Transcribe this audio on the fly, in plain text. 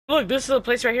Look, this is the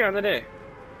place right here on the day.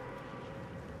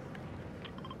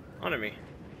 Honor me.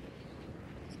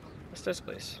 What's this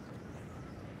place?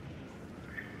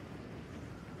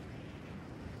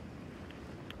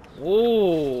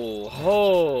 Whoa,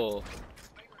 ho.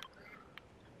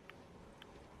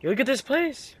 You look at this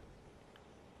place.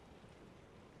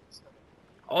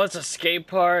 Oh, it's a skate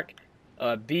park,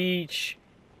 a beach,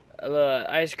 a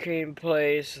ice cream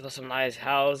place, some nice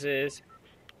houses.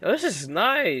 Yo, this is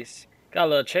nice. Got a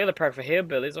little trailer park for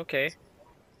hillbillies, okay.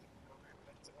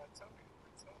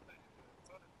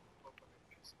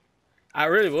 I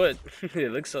really would. It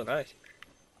looks so nice.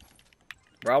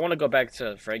 Bro, I want to go back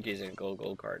to Frankie's and go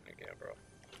go-karting again, bro.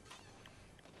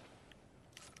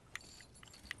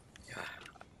 Yeah,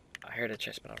 I hear the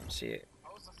chest, but I don't see it.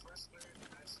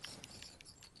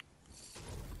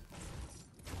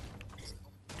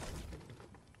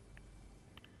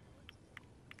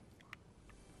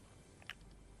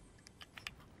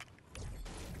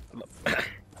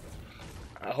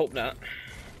 I hope not.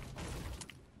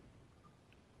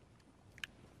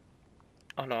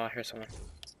 Oh no, I hear someone.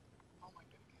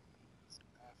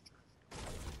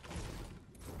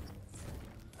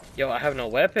 Yo, I have no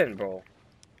weapon, bro.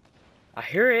 I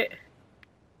hear it.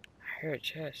 I hear a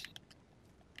chest.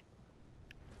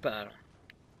 But I don't.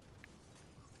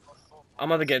 I'm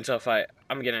gonna get into a fight.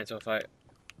 I'm getting into a fight.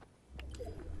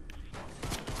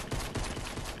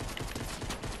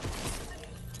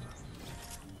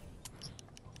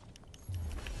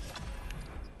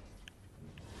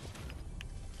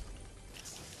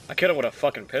 I killed him with a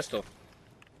fucking pistol.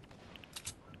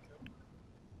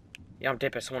 Yeah, I'm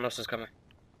dipping. Someone else is coming.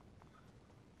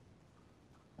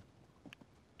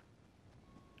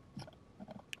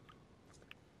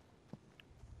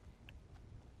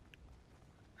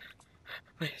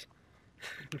 Please.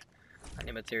 I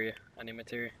need materia. I need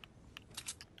materia.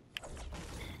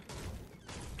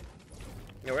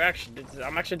 Yeah,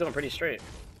 I'm actually doing pretty straight.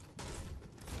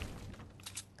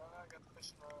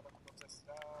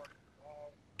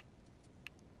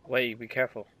 Wait, be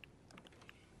careful.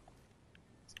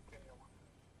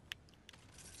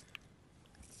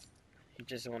 He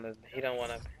don't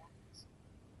wanna.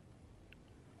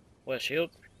 What,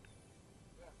 shield?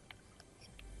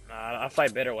 Nah, I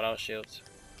fight better without shields.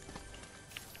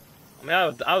 I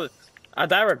mean, I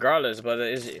die regardless, but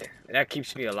that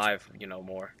keeps me alive, you know,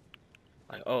 more.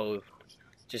 Like, oh,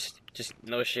 just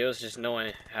no shields, just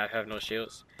knowing I have no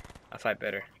shields. I fight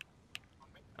better.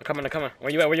 I'm coming, I'm coming.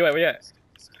 Where you at, where you at, where you at?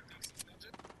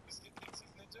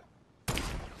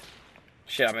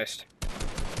 Shit, I missed. I'm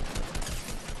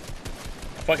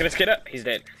fucking this kid up. He's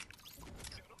dead.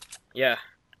 Yeah.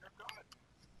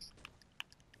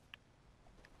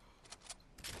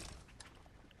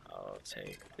 I'll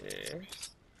take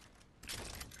this.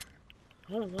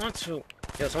 I don't want to.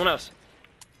 Yo, someone else.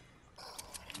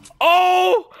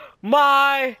 Oh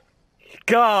my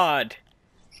god.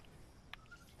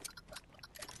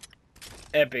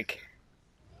 Epic.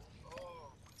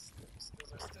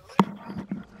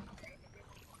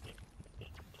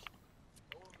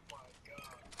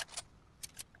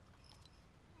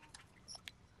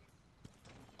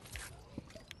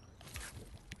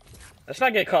 Let's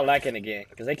not get caught lacking again,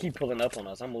 because they keep pulling up on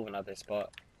us. I'm moving out this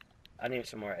spot. I need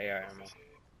some more AR ammo.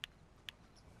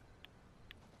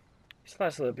 It's a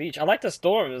nice little beach. I like the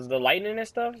storms, the lightning and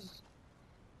stuff.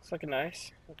 It's looking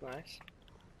nice. Looks nice.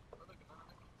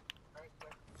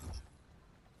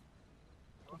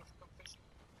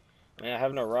 Man, I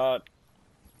have no rod.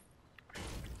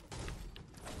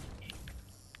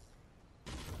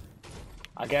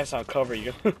 I guess I'll cover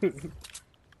you.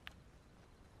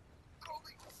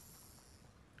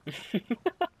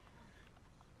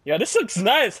 Yo, this looks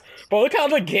nice. Bro, look how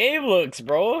the game looks,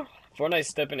 bro. Fortnite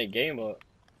stepping the game up.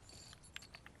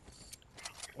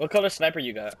 What color sniper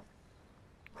you got?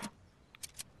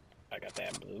 I got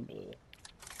that blue.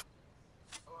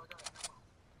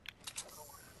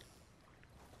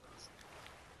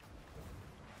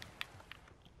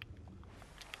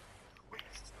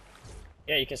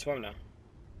 Yeah, you can swim now.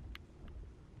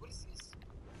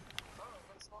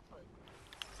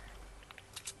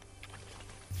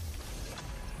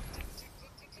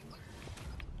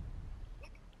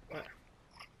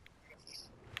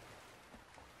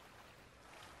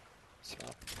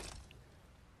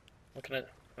 What can I,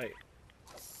 wait.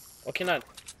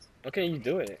 What can you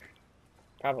do with it?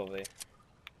 Probably.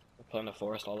 We're playing the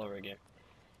forest all over again.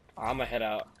 I'm gonna head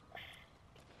out.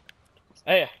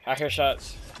 Hey, I hear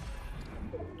shots.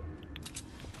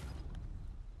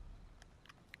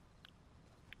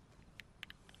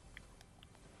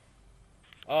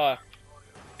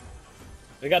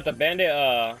 We got the bandit,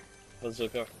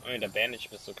 bazooka. I mean, the bandage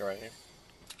bazooka right here.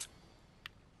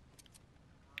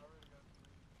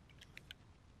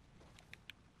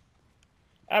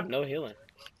 I have no healing.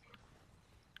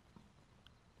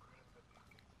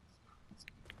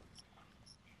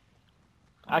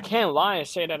 I can't lie and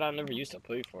say that I never used to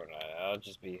play Fortnite. I'll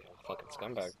just be a fucking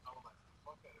scumbag.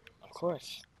 Of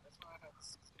course.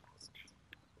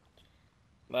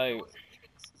 Like,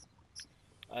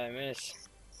 I miss.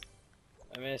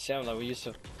 I miss Sam. Like, we used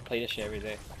to play this shit every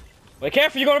day. Wait,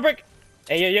 careful! You're gonna break!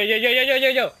 Hey, yo, yo, yo, yo, yo, yo, yo,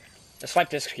 yo! Let's fight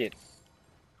this kid.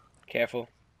 Careful.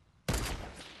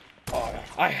 Oh,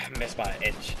 I missed by an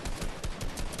inch.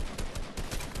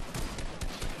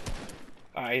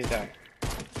 Alright, he's done.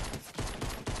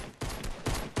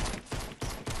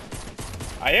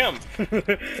 I am.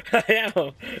 I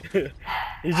am.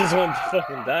 He just won't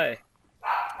fucking die.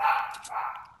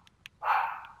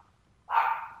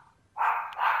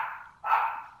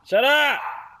 Shut up!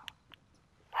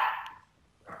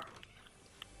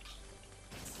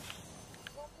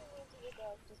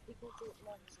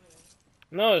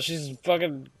 No, she's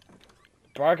fucking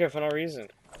barking for no reason.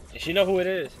 And she know who it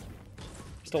is.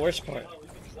 It's the worst part.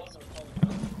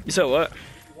 You said what?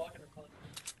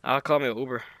 I'll call me an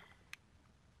Uber.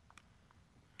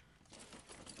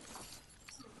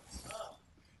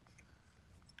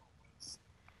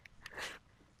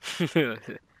 I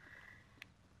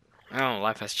don't know,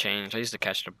 life has changed. I used to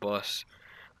catch the bus.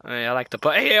 I mean, I like the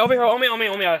bus. Hey, over here, on me.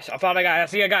 I found a guy. I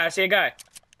see a guy.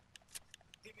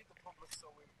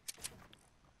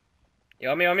 Yo,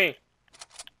 on me.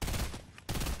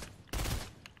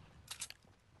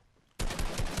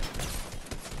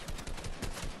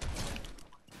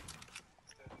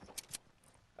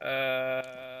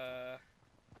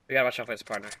 We gotta watch out for his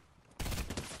partner.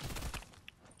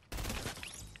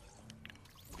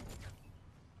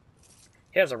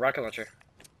 He has a rocket launcher.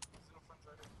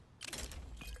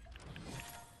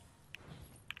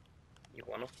 You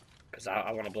want him? Cause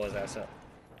I want to blow his ass up.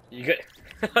 You good?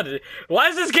 Why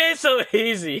is this game so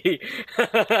easy?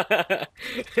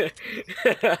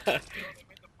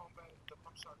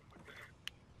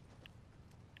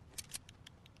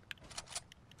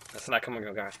 That's not coming,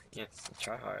 guy. Yes,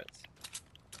 try hard.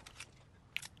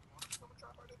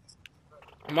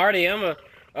 I'm already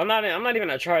I'm not even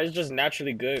a try. It's just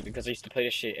naturally good because I used to play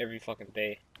this shit every fucking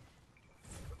day.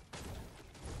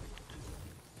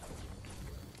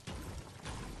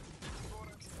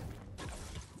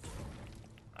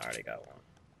 I already got one.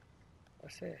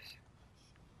 What's this?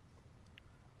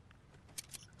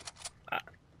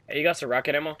 Hey, you got some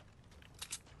rocket ammo?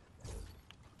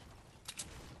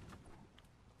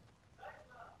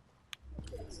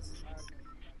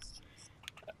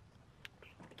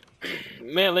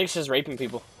 Man, Lynx is raping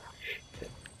people.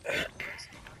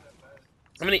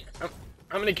 How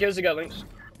many kills you got, Lynx?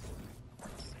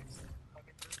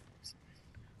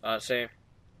 Same.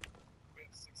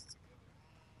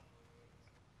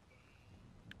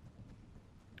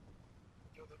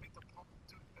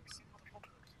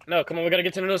 No, come on, we gotta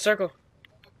get to the middle circle.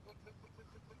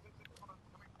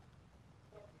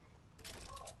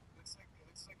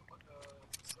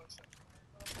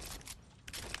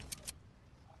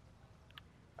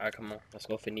 Alright, come on. Let's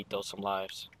go finito some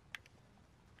lives.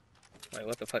 Wait,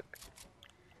 what the fuck?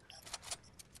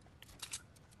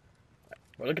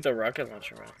 Well, look at the rocket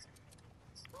launcher, man.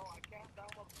 Bro, I can't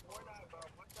download Fortnite, bro.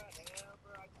 What the hell,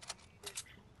 bro? I just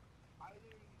need it. I didn't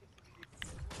even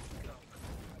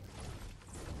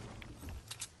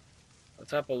What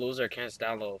type of loser can't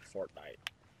download Fortnite?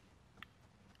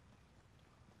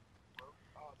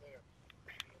 Oh,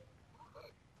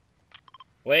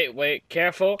 there. Wait,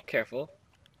 careful.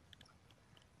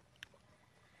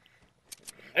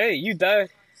 Hey, you die.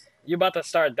 You about to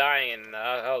start dying, and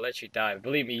I'll let you die.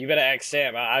 Believe me, you better ask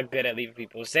Sam. I'm good at leaving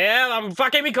people. Sam, I'm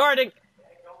fucking recording.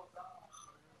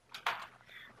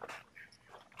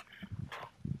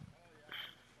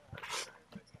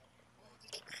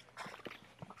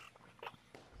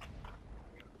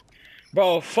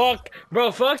 Fuck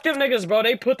them niggas, bro.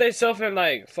 They put themselves in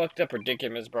like fucked up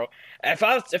predicaments, bro. If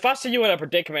I see you in a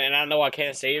predicament and I know I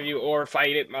can't save you or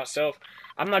fight it myself,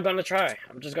 I'm not gonna try.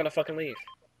 I'm just gonna fucking leave.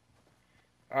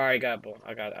 Alright, got bro.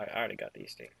 I already got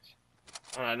these things.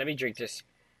 Hold on, let me drink this.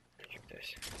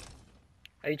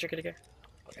 How you drink it again?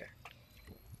 Okay.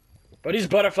 Bro, these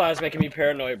butterflies making me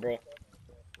paranoid, bro.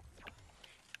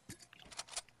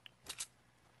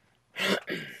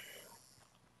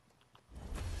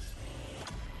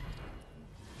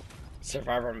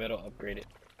 Survivor middle upgraded.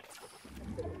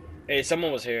 Hey,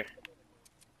 someone was here.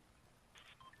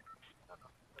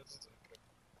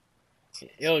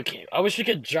 Yo, I wish we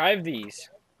could drive these.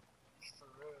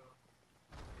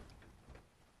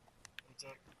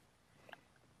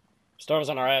 Storm's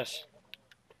on our ass.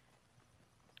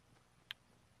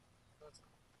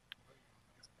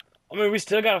 I mean, we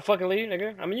still gotta fucking leave,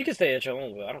 nigga. I mean, you can stay at your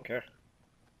own, but I don't care.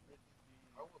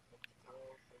 Oh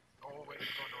wait, you're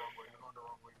going the wrong way. You're going the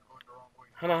wrong way. You're going the wrong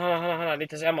way. Hold on. I need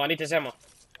this ammo. I need this ammo.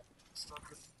 Stop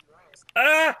your ass.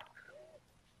 Ah!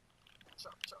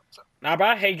 Chop, chop, chop. Nah, bro,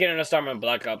 I hate getting a storm in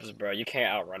Black Ops, bro. You can't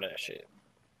outrun that shit.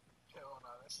 Hell no,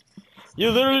 that's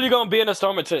You're literally gonna be in a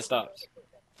storm until it stops.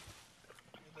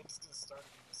 and then just gonna start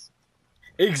again. This.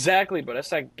 Exactly, bro.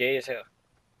 That's like gay as hell.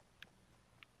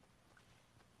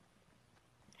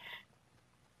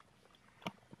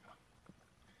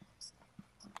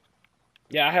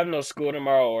 Yeah, I have no school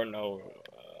tomorrow or no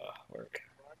work.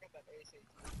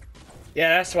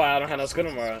 Yeah, that's why I don't have no school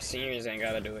tomorrow. Seniors ain't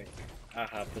gotta do it.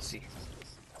 Aha, pussy.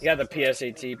 You got the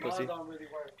PSAT, pussy.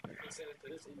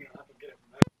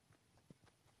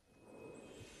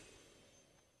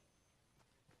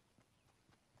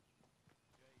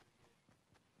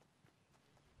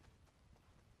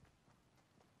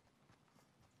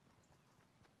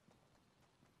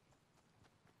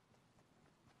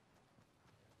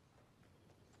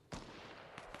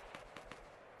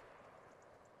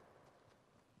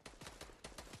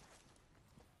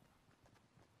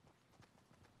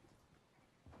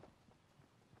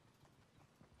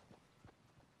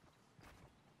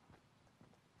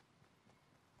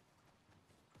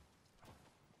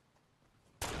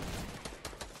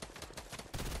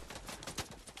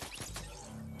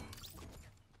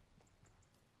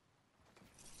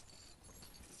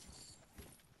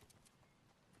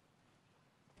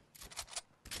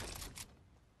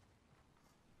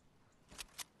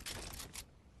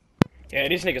 Yeah,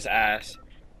 these niggas ass.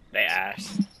 They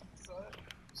ass.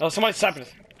 Oh, somebody's stopping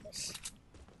us.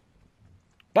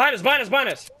 Behind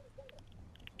us!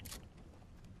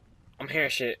 I'm hearing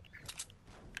shit.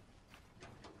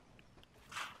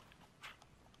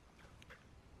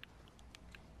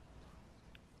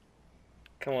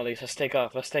 Come on, Lisa, let's take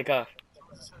off.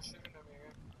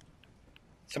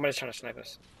 Somebody's trying to snipe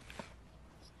us.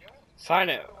 Find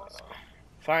it.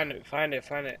 Find it. Find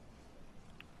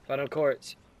the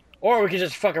courts. Or we could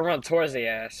just fucking run towards the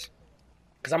ass.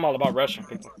 Cause I'm all about rushing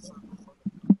people.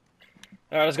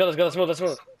 Alright, let's go, let's move. Yeah, there's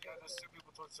 2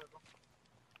 people towards circle.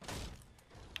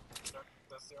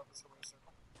 That's the opposite way of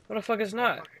circle. What the fuck is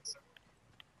not?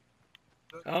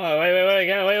 Look, Oh, wait,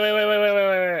 again. Wait. oh,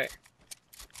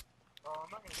 I'm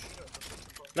not gonna shoot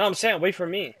it. No, I'm saying wait for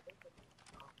me.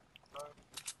 I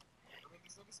mean,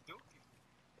 these niggas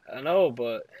dookie. I know,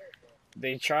 but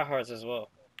they try hards as well.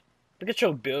 Look at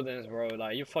your buildings, bro.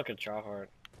 Like, you fucking try hard.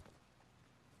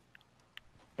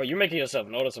 But you're making yourself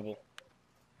noticeable.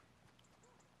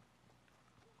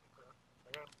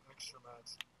 I got extra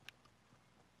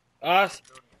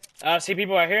mats. See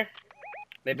people right here?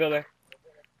 They building.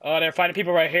 Oh, they're fighting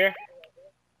people right here.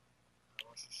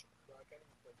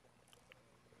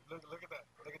 Look at that.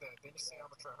 Then you say I'm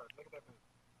a tryhard. Look at that dude.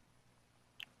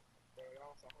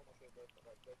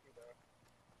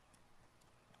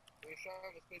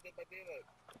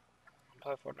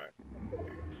 Play Fortnite.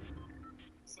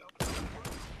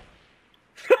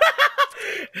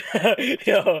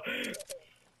 Yo. Are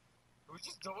we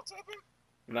just double tapping?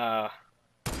 Nah.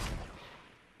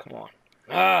 Come on.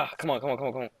 Come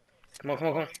on. Let's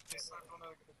go.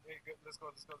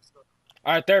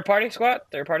 Alright, third party squad.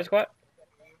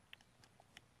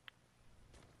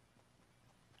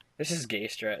 This is gay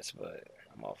strats, but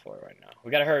I'm all for it right now.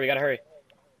 We gotta hurry.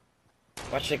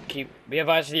 Watch it keep. Be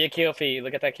advised to your kill feed.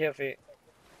 Look at that kill feed.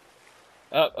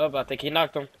 Up. I think he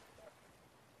knocked him.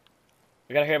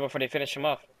 We gotta hurry before they finish him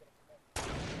off.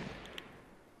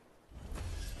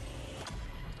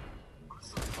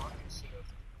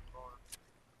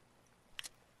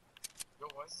 Yo,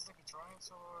 why is this nigga trying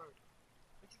so hard?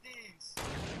 Look at these.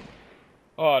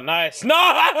 Oh, nice.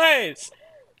 Nice!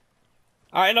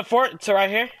 Alright, in the fort. It's right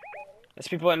here. There's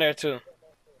people in there too.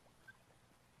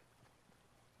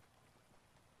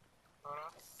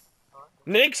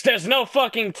 Nix, there's no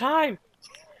fucking time.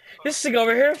 This nigga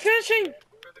over here fishing.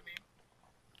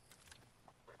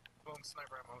 Boom,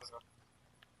 sniper ammo, let's go.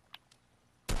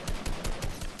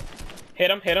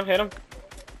 Hit him.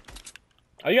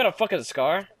 Oh, you got a fucking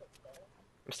scar?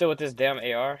 I'm still with this damn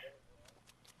AR.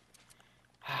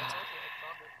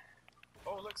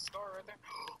 Oh, look, star right there.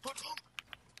 Look,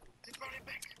 they brought it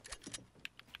back.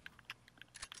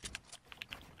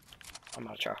 I'm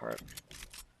gonna try hard.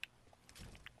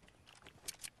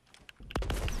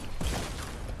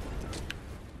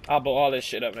 I'll blow all this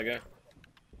shit up, nigga.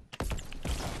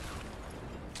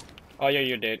 Oh, yeah,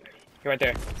 you're dead. You're right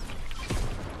there.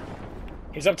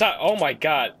 He's up top. Oh my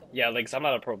god. Yeah, Links, I'm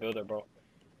not a pro builder, bro.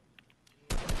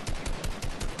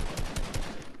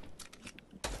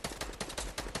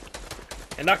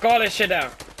 And knock all this shit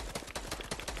down.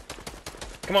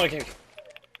 Come on, King.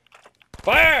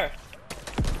 Fire!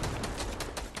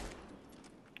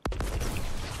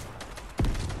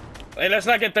 Hey, let's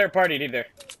not get third party either.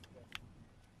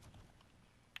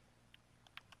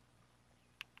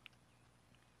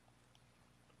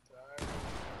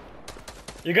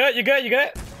 You good? You good? You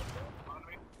good?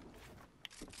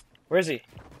 Where is he?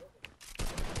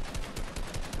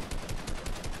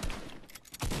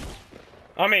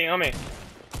 On me, on me.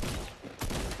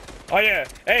 Oh yeah.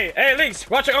 Hey, hey, Lynx,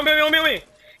 watch it. On me, on me, on me.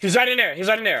 He's right in there. He's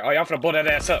right in there. Oh, y'all finna blow that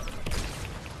ass up.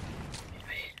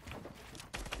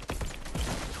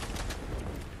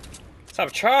 Stop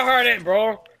tryharding,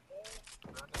 bro.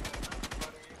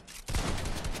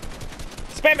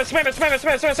 Spam it, spam it, spam it,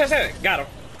 spam it, spam it, spam it. Got him.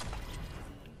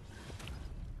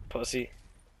 Pussy.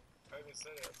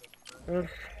 Alright,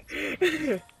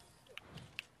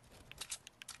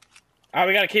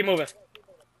 we gotta keep moving.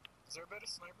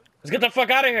 Let's get the fuck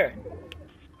out of here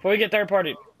before we get third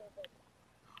party.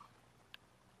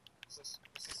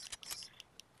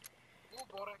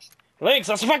 Lynx,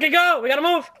 let's fucking go. We gotta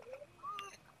move.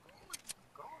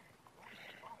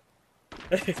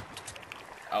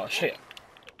 Oh shit.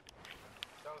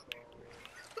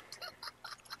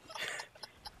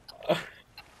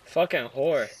 Fucking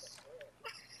whore.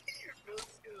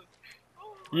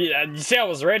 Yeah, you see I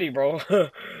was ready, bro.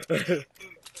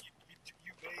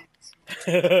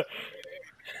 It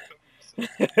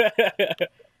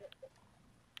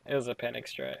was a panic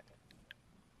strat.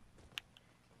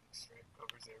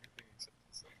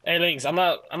 Hey Lynx, I'm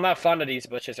not fond of these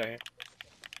bushes right here.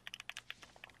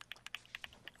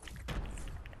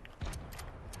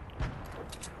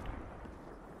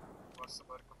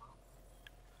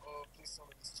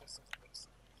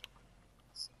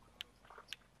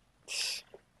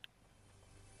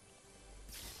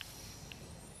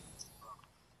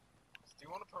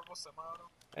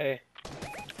 Hey.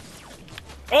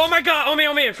 Oh my god! On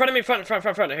me! In front of me! Front!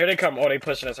 Here they come. Oh, they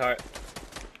pushing us hard.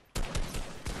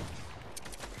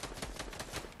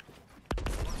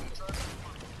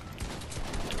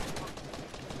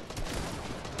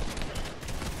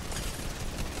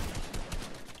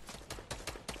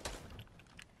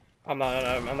 I'm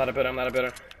not a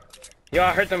bidder. Yo,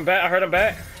 I heard them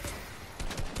back.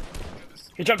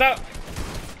 He jumped out.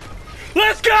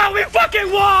 Let's go! We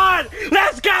fucking won!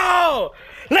 Let's go!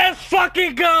 Let's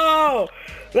fucking go!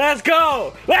 Let's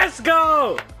go!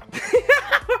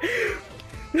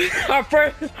 Our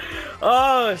first.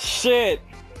 Oh shit!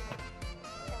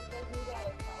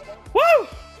 Woo!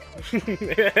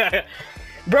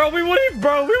 Bro, we weren't even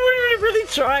really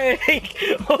trying.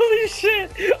 Holy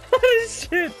shit!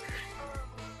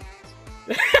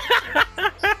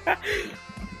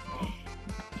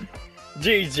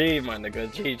 GG, my nigga.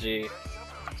 GG.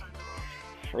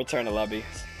 Return to lobby.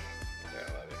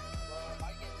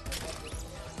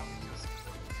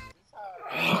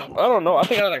 I don't know. I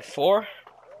think I had like 4.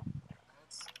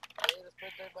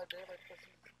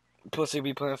 Pussy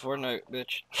be playing Fortnite,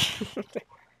 bitch.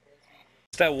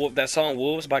 that song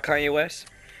Wolves by Kanye West.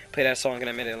 Play that song in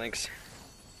a minute, Lynx.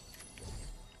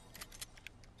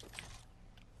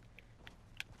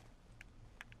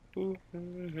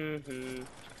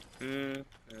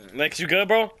 Lynx, you good,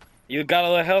 bro? You got a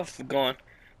little health going.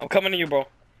 I'm coming to you, bro.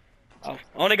 I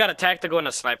only got a tactical and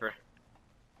a sniper.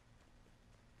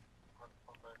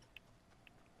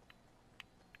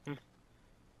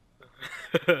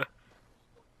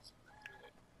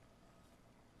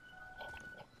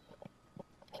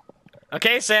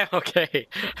 Okay, Sam. Okay.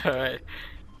 All right.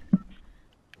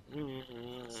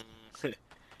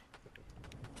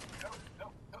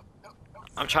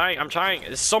 I'm trying.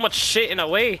 There's so much shit in the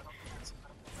way.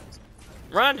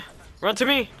 Run to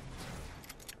me.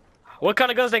 What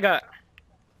kind of guns they got?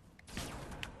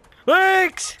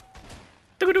 Legs.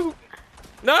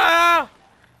 No.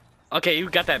 Okay, you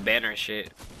got that banner and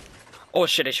shit. Oh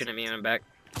shit, they shouldn't be in the back.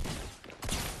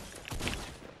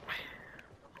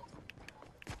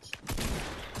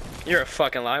 You're a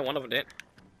fucking lie. One of them did.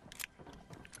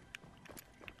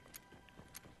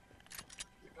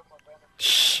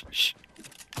 Shh.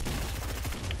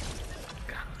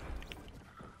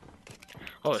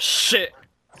 Oh shit.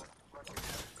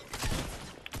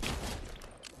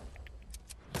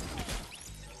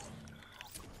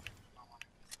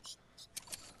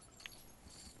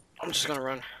 I'm just gonna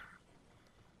run.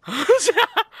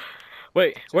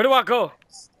 Wait, where do I go?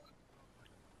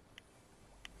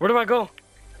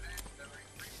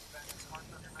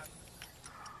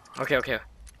 Okay.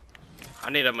 I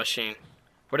need a machine.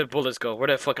 Where did bullets go? Where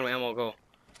did fucking ammo go?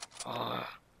 Oh.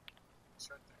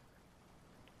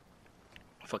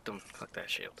 Fuck them. Fuck that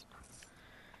shield.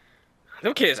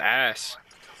 Them kids ass.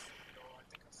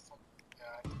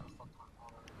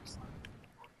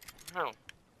 Oh.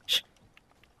 Shh.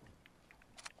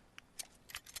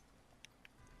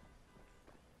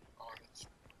 Oh, that's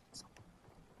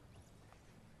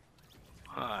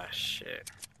Ah,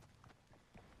 shit.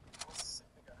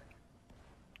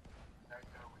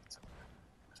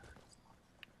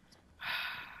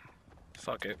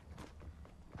 Fuck it.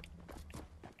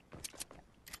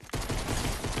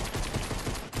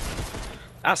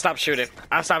 I stopped shooting.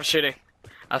 I stopped shooting.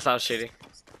 I stopped shooting.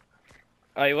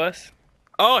 Oh, he was?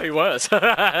 Oh, he was.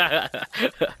 Damn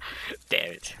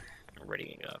it. I'm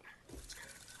readying up.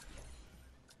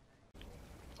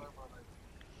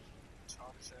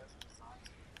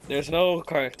 There's no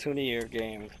cartoonier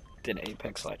game than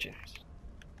Apex Legends.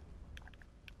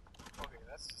 Okay,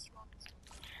 that's just wrong.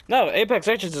 No, Apex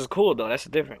Legends is cool though. That's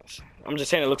the difference. I'm just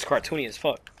saying it looks cartoony as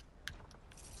fuck.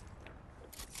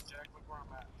 Jack, look where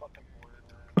I'm at. Fucking boy.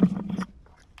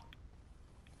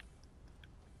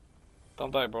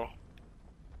 Don't die, bro. Look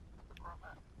where I'm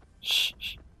at. Shh,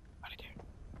 shh. Out of there.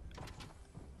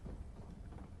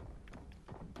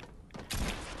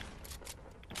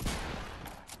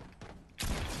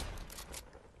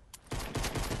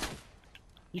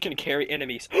 You can carry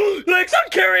enemies. Lex, I'm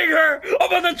carrying her!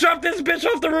 I'm about to drop this bitch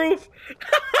off the roof!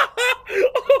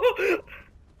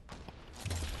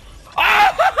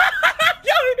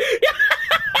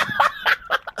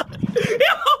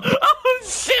 Oh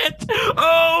shit!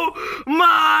 Oh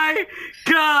my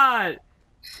god!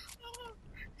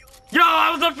 Yo,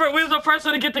 I was the first. We was the first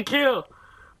one to get the kill.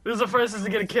 We was the first one to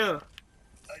get a kill.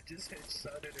 I just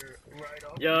headshotted her right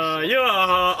off. Yo,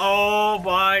 oh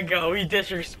my god, we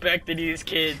disrespected these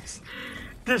kids.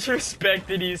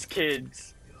 Disrespected these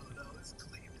kids. Yo, that was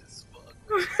clean as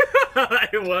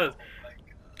fuck. It was. Oh my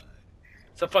god.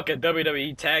 It's a fucking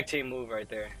WWE tag team move right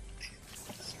there.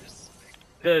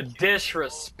 The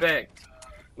disrespect.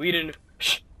 We didn't.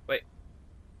 Shh, wait.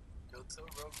 Yo, tell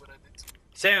Rogue what I did to you.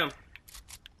 Sam,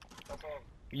 No problem.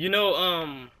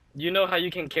 you know how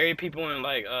you can carry people in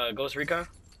like Ghost Recon?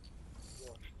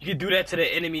 You can do that to the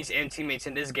enemies and teammates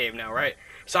in this game now, right?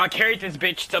 So I carried this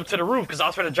bitch up to the roof because I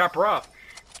was trying to drop her off.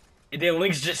 And then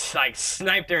Lynx just like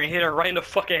sniped her and hit her right in the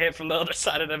fucking head from the other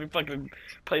side of every fucking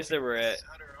place that we're at.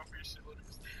 Shot her off your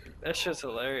shoulders. That shit's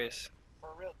hilarious. For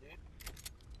real, dude.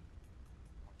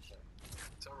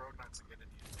 Tell Rogue not to get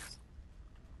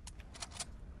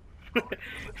any of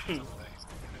this.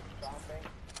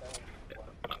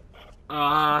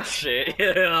 Ah shit.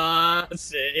 Ah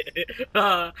shit.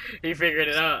 He figured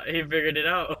it out. He figured it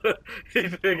out. He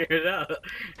figured it out.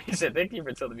 He said, "Thank you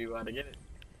for telling me how to get it."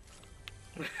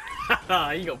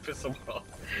 You gonna piss him off.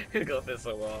 You gonna piss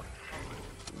him off.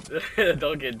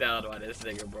 Don't get down by this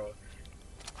nigga, bro.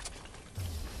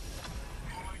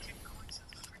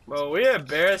 Bro, we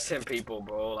embarrassing people,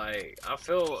 bro. Like, I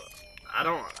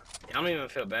don't even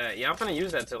feel bad. Yeah, I'm finna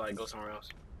use that to like go somewhere else.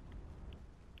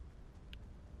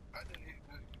 I didn't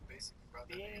even basically brought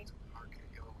that nigga to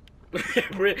an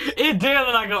RKO. It did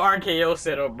look like an RKO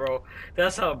setup, bro.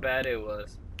 That's how bad it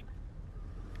was.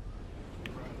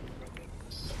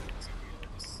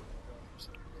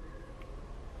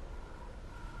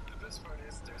 The best part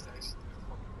is there's actually a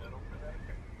fucking medal for that.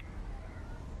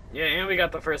 Yeah, and we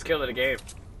got the first kill of the game.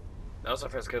 That was the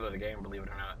first kill of the game, believe it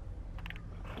or not.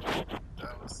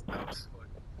 That was fucking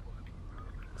funny, bro.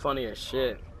 Funny as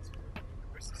shit.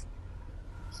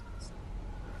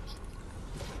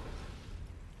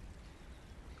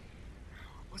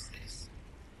 What's this?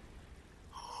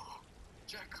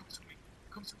 Jack, come to me.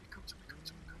 Come to me, come to me, come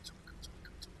to me, come to me, come to me,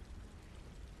 come to me.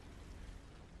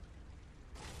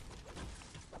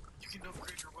 You can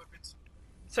upgrade your weapons.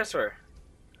 Accessory.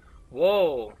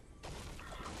 Whoa.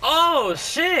 Oh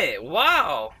shit!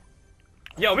 Wow.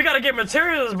 Yo, we gotta get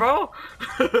materials, bro.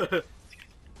 Upgrades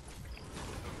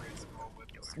all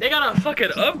weapons. They got a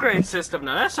fucking upgrade system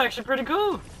now. That's actually pretty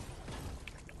cool.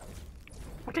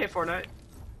 Okay, Fortnite.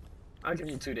 I'll give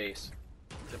you 2 days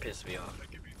to piss me off. I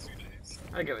give you 2 days.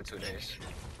 I'll give it 2 days.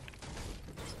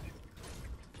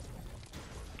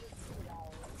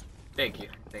 Thank you.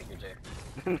 Thank you, Jay.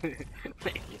 Thank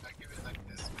you. I give it like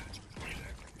this match before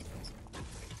Jack.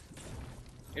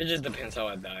 It just depends how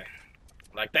I die.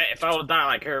 Like that, if I would die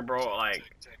like her, bro, like...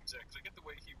 Jack, look at the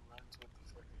way he runs with the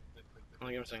fucking...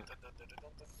 Like I'm saying.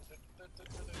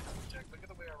 Jack, look at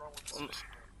the way I run with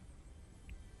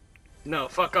the No,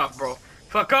 fuck off, bro.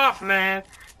 Fuck off, man.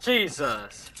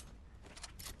 Jesus.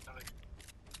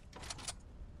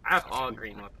 I have all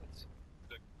green weapons.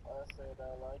 I said I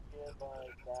like it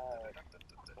like that.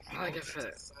 I like it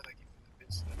fit.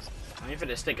 I ain't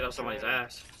finna stick it up somebody's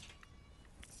ass.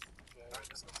 Alright,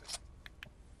 let's go fish.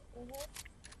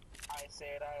 I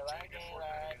said I like it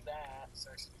like that. It's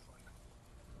actually fun.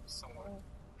 Somewhat.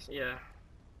 Yeah.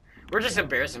 We're just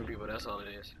embarrassing people, that's all it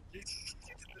is. I'm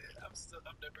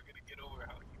never gonna get over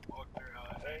how he walked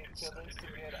around. Hey, kill needs to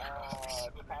get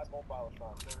COD Mobile or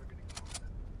something. Never gonna get over that.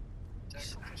 Jack,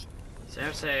 go fishing.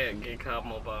 Sam said get COD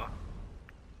Mobile.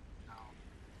 No.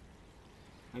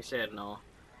 He said no.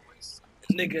 Always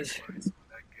Niggas. with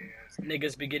that gay ass guy.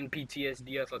 Niggas be getting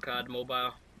PTSD off of COD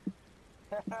Mobile.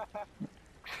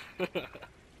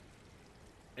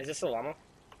 Is this a llama?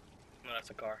 No, that's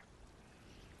a car.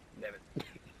 Damn it.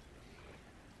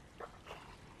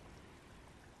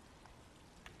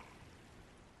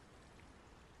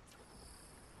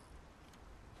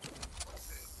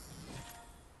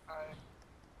 Hi.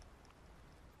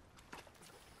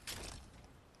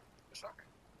 The shark.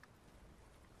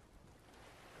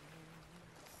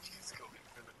 He's going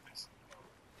for the fish.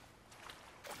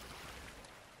 I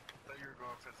thought you were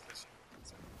going for the fish.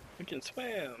 We can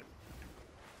swim.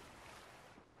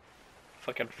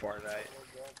 Fucking Fortnite.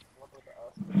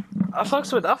 I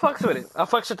fucks with it. I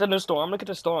fucks with the new storm. Look at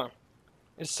the storm.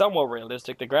 It's somewhat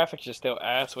realistic. The graphics are still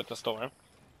ass with the storm.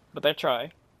 But they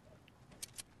try.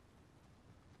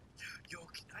 Yo,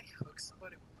 can I hook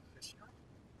somebody with a fishing rod?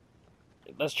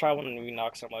 Let's try when we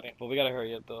knock somebody. But we gotta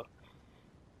hurry up though.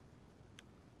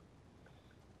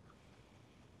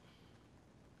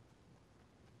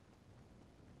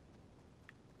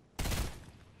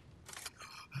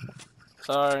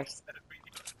 Sorry.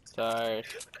 Sorry.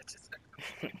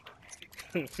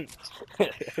 Oh my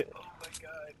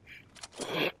god.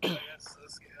 I got so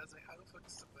scared. I was like, how the fuck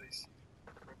is somebody shooting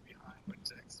from behind when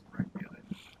Jack's right behind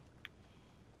me?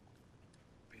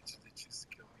 Bitch that just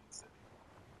killed me instead.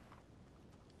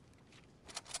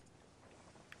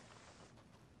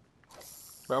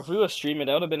 Bro, if we were streaming,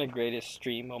 that would have been the greatest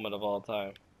stream moment of all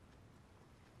time.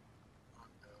 Oh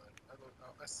god.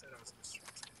 I said I was gonna stream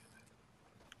today and then.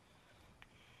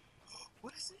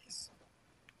 What is this?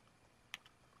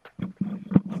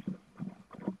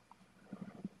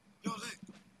 Yo, look!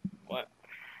 What?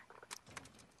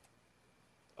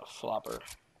 A flopper.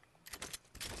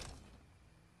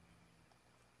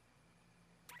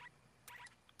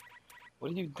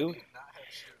 What are you I doing? did not have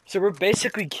shit. So we're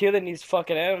basically killing these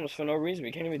fucking animals for no reason.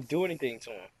 We can't even do anything to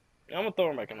them. I'm gonna throw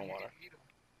them back in the water. Eat 'em.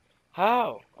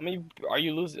 How? I mean, are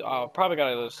you losing? Oh, probably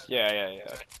gotta lose. Yeah.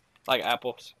 Like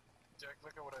apples. Jack,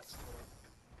 look at what I just put up.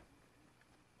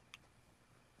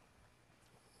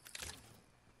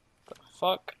 The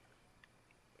fuck?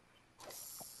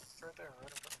 It's right there, right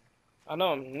in front of me. I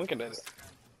know, I'm looking at it.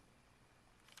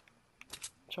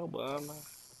 Chobama.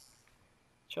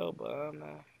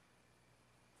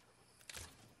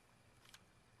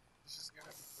 It's just gonna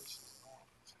be fishes.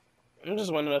 I'm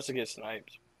just wanting us to get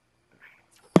sniped.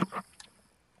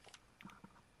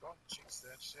 Don't jinx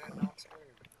that shit. No, I'm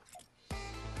scared.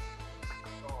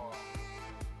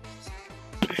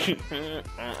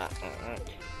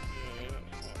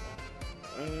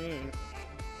 Oh,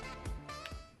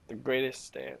 The greatest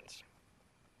stance.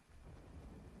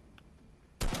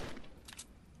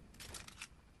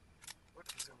 what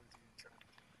is it with you trying to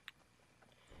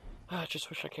do? I just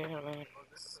wish I can, man. Oh,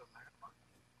 this is a landmark.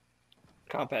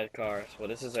 Compact cars. Well,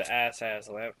 this is an ass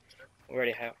lamp. We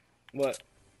already have. What?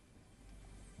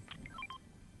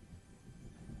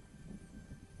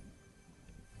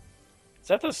 Is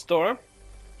that the storm?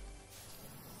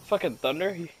 Fucking thunder?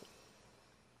 Oh, yeah,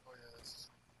 that's.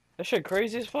 That shit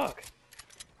crazy as fuck.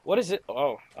 What is it?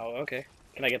 Oh, okay.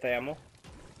 Can I get the ammo?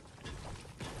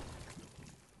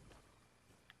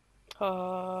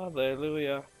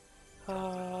 Hallelujah.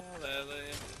 Hallelujah.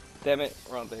 Damn it,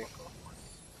 wrong thing.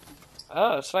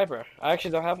 Oh, a sniper. I actually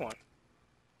don't have one.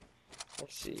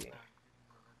 Let's see.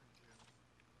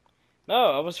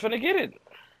 No, I was finna get it.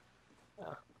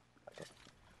 Oh,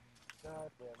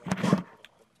 God damn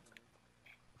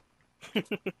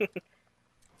it.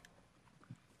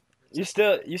 you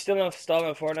still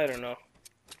installing Fortnite or no? Yeah,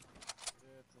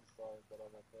 it's installed, but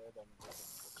I'm afraid I'm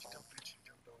just She jumped in, she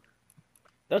jumped over.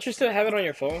 Don't you still have it on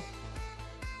your phone?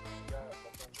 Yeah,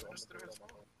 sometimes Join I'm us gonna through do his it on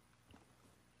my phone.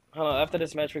 Hold on, after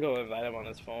this match, we go invite him on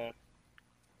his phone.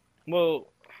 Well,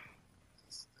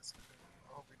 This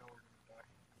I hope we know we're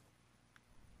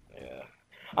gonna die. yeah.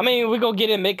 I mean, we go get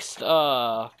a mixed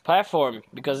platform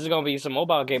because there's gonna be some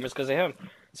mobile gamers because of him.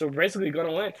 So we're basically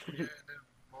gonna win. Yeah, and then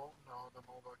the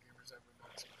mobile gamers have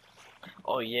remotes.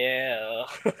 Oh yeah.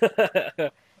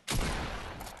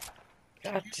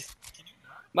 God, Can you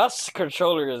not? my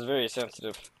controller is very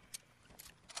sensitive. I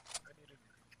need a new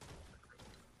controller.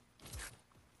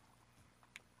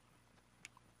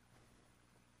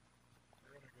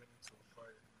 You're gonna get into a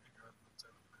fight and you got no 10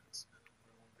 minutes and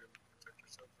you won't be able to protect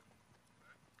yourself anymore.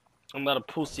 I'm not a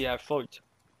pussy. I fight.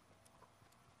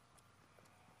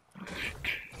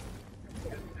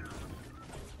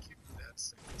 Keep that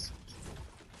safe.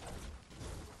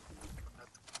 I'm not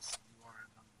the person you are,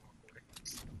 and I'm walk away.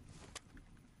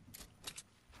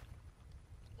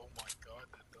 Oh my god,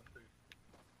 that thunder.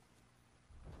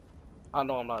 I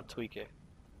know I'm not tweaking.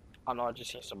 I know I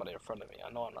just seen somebody in front of me.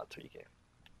 I know I'm not tweaking.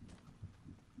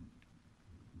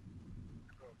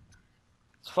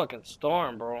 It's fucking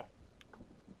storm, bro.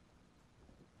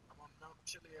 I'm on Mount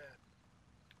Chiliad.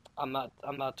 I'm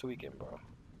not tweaking, bro.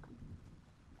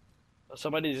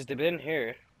 Somebody's been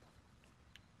here.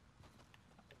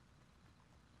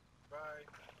 Bye.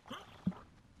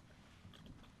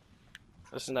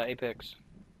 This is not Apex.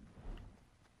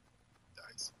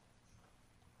 Dice.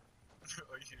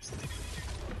 Are you serious? I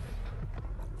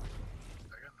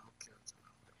got no kills.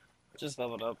 Just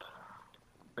leveled up.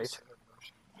 Basically. Still have no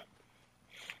shit.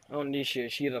 I don't need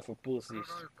shit. Shit are for I pussies. don't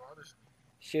know, it bothers me.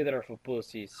 Shit that are for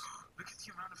pussies. Look at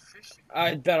the amount of fishing.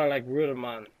 I die like real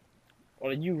man.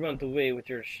 Or you run away with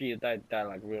your shit. I die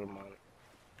like real man.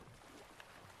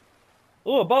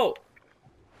 Ooh, a boat.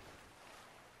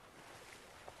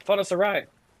 Found us a ride.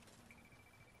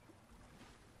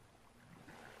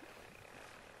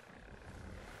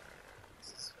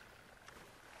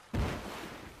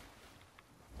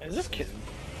 Is this kid?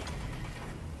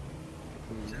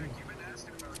 Jack, you've been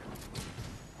asking about it.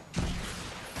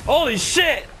 Holy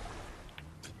shit!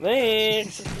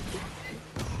 Thanks. That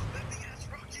thing has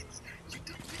rockets. You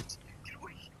dumb bitch. Get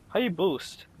away. How you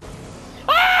boost?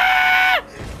 Ah!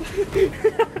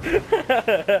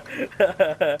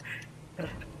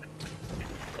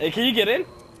 Hey, can you get in?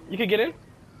 You can get in?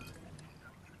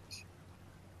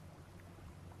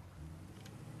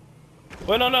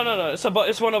 Wait, no.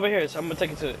 It's one over here. So I'm gonna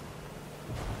take it to it.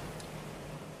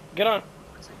 Get on.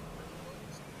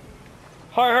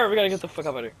 Hurry, we gotta get the fuck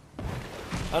up out of here.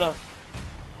 I know.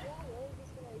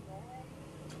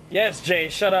 Yes, Jay,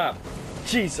 shut up.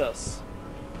 Jesus.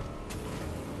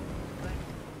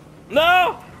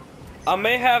 No! I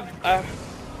may have...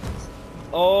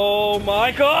 Oh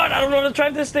my god, I don't know how to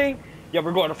drive this thing. Yo,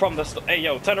 we're going from the... Hey,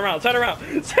 yo, turn around. Turn around.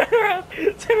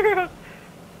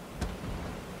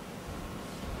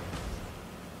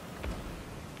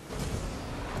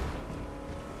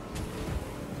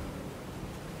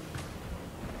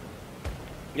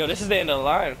 Yo, this is the end of the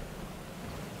line.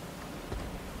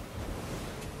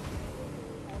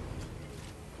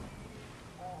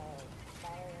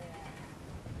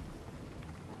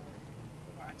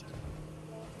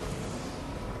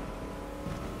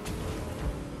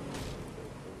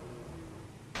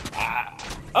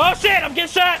 Oh shit, I'm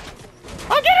getting shot!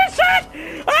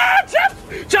 Ah,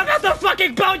 jump out the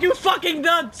fucking boat, you fucking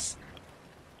nuts!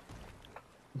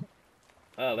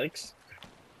 Links.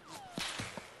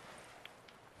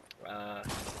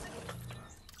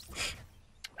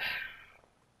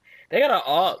 They got an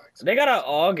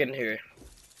AUG in here.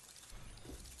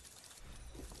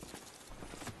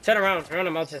 Turn around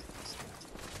the mountain.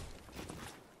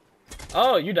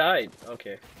 Oh, you died.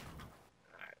 Okay.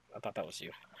 Alright, I thought that was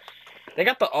you. They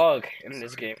got the AUG in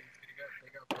this game.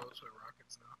 They got boats with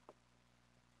rockets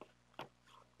now.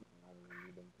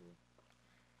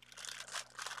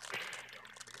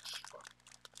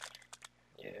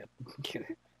 Yeah.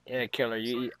 Yeah, killer,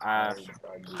 you eat ass.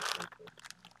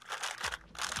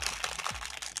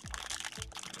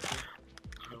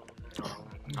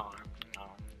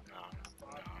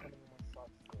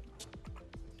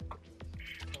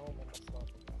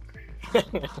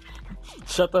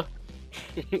 Shut the.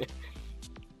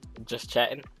 Just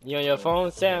chatting. You on your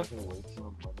phone, Sam?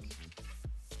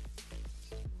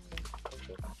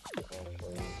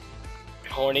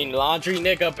 Horny laundry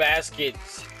nigga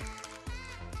baskets.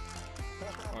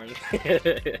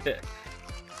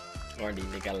 Horny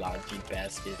nigga laundry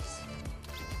baskets.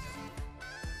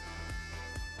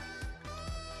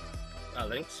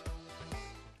 Links.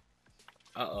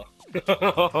 Uh oh.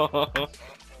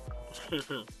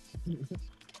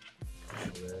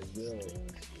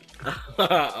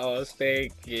 Oh,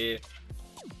 thank you.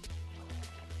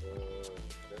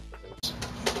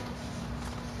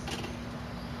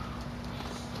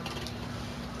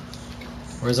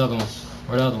 Where's the other one?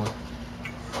 Where's the other one?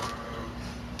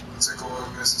 Take a while,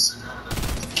 Mississippi.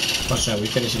 Fuck that, we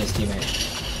finishing his teammate.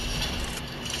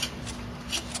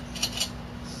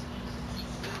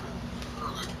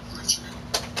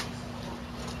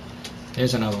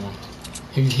 Here's another one.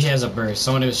 He has a burst.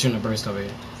 Someone was shooting a burst over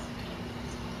here.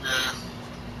 Yeah.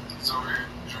 He's over here.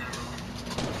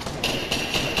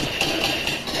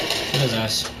 Look at his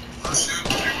ass. Oh shit.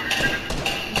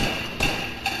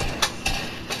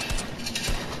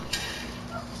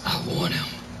 I warned him.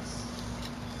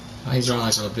 Oh, he's running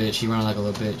like a little bitch. He running like a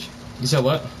little bitch. You said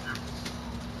what? You're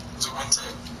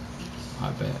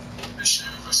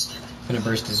Finna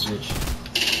burst this bitch.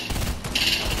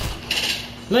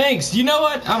 Lynx, you know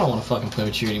what? I don't want to fucking play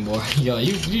with you anymore. Yo,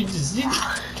 you just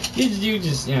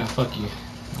yeah, fuck you.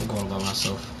 I'm going by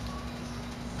myself.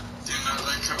 Do you not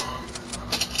like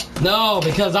how? No,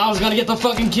 because I was gonna get the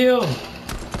fucking kill. Yo,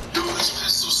 this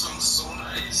pistol sounds so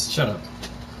nice. Shut up.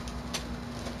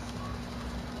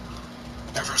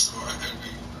 Yeah, first of all, I gotta be.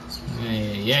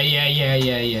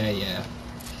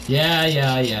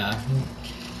 Yeah.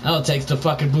 Oh, it takes the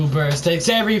fucking blue burst. Takes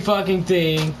every fucking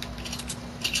thing.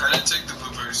 I didn't take the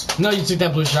blue burst. No, you took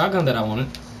that blue shotgun that I wanted.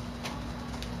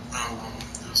 Oh, well,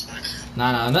 it was back.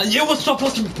 Nah. You was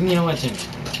supposed to. You know what, Tim?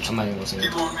 I'm not even gonna say it.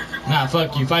 People on me, people Nah, on me.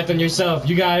 fuck you. Fight them yourself.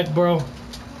 You got it, bro.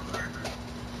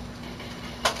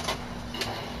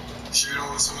 Sure you don't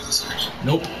want some of this action?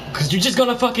 Nope. Cause you're just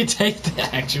gonna fucking take the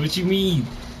action. What you mean?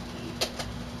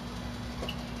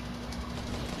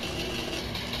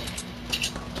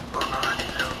 Oh, no, I need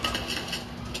help.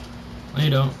 No, you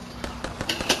don't.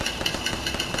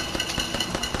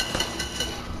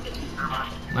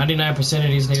 99%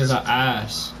 of these niggas are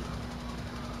ass.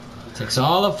 Takes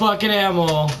all the fucking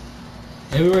ammo.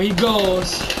 Everywhere he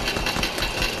goes.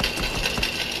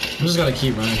 I'm just gonna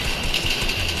keep running.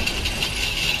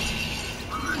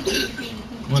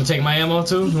 You wanna take my ammo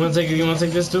too? You wanna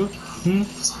take this too? Hmm?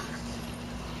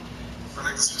 I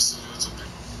think this pistol is okay.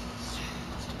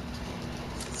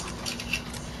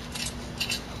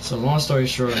 So long story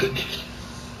short,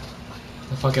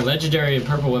 the fucking legendary and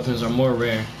purple weapons are more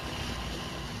rare.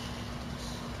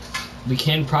 We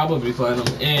can probably find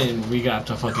them, and we got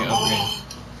to fucking upgrade.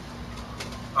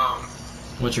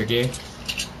 What's your gay?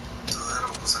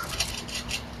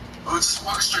 Oh, just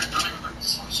walk straight. Don't even like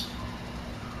this one.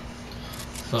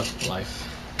 Fuck life.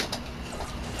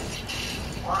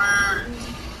 Water.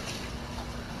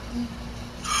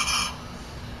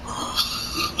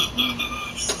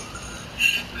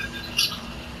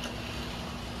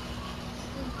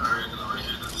 Alright, no, right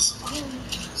here. This is much.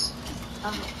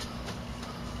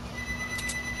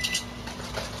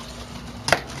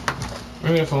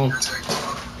 Bring me the phone.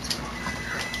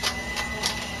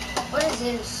 What is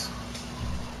this?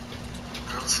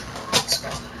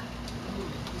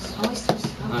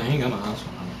 I ain't got my house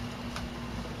phone.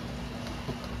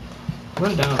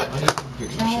 Run down. I need to pick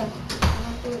I some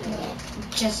shit.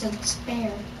 have just a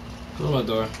spare. Close my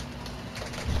door.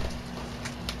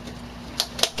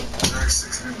 Next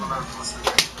 6 people not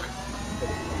listening.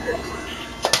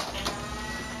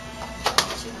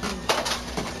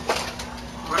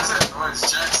 What is that noise?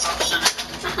 Jack, stop shooting.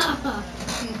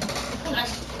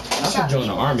 I should join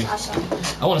the army. I'll show you.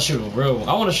 I want to shoot a real.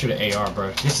 I want to shoot an AR,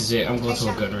 bro. This is it. I'm going to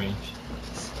a gun range.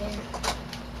 Spare.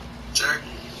 Jack,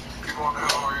 people on the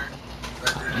hill over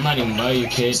here. I'm not even by you,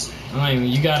 kid. I'm not even.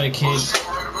 You got it, Oh, kid. there's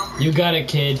people right above me. You got it,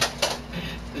 kid.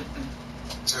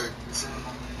 Jack, it's in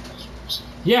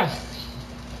Yeah.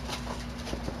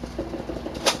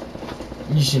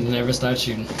 You should never start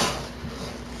shooting.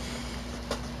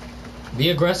 Be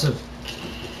aggressive.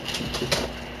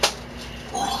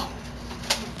 oh.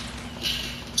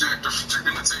 Jack, they're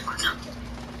gonna take my kill.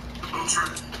 Don't try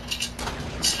it.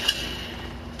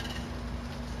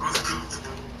 Oh, they're good.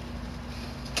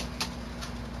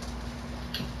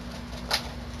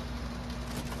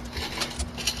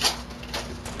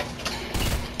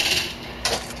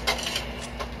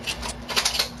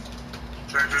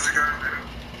 Jack, there's a guy in there.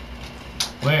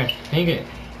 Where? Hang it.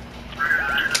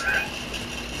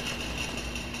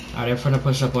 Alright, they're finna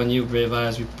push up on you,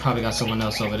 realize we probably got someone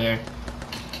else over there.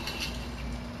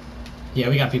 Yeah,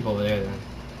 we got people over there then.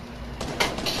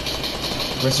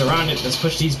 We're surrounded. Let's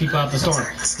push these people out the storm.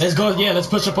 Let's go. Yeah, let's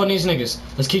push up on these niggas.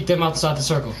 Let's keep them outside the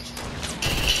circle.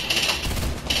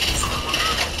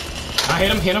 I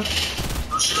hit him.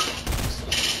 Oh, shit.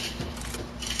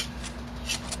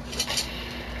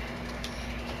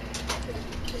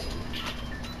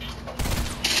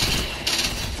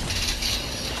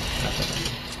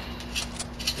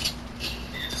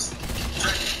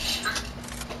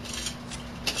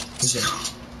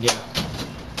 Yeah.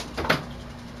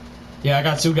 Yeah, I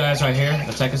got two guys right here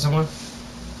attacking someone.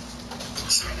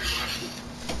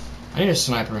 I need a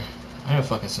sniper. I need a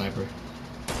fucking sniper.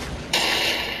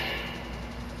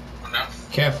 No.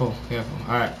 Careful.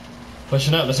 Alright.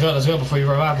 Pushing up. Let's go before you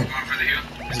revive him. Come on for the hill.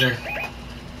 Let's go.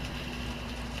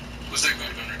 What's that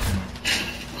gun gunner?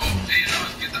 Oh, hey,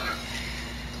 get that.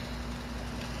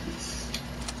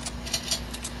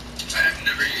 I have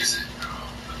never used it.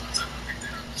 Oh, that's a big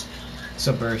thing. It's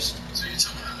a burst. So you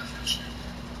tell me how that feels.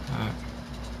 Alright.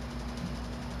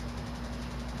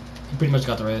 You pretty much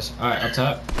got the res. Alright, up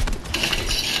top.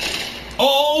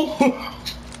 Oh!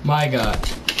 My god.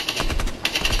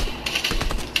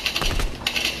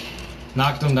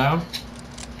 Knocked him down.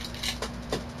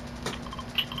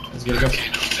 Let's get it go. Okay,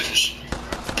 no finish.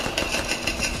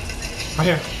 Right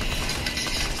here.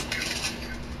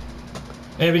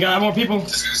 Hey, we got more people.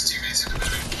 This guy's teammates in the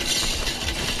middle.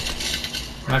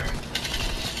 Knock.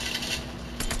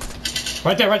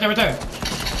 Right there, right there, right there.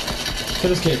 Kill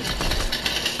this kid.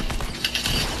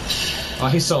 Oh,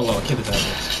 he's so low. Kill the devil.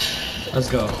 Let's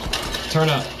go. Turn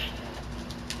up.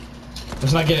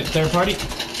 Let's not get it. Third party.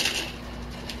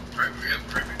 Right, we're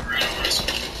right over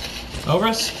us. Over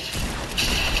us.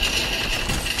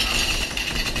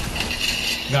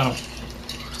 Got him.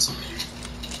 It's on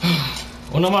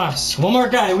you. Uno más. One more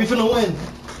guy. We finna win.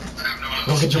 I have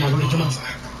no Go get your man. Go get your man. I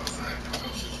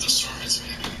have the storm hits me.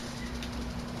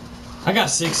 I got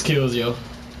 6 kills, yo.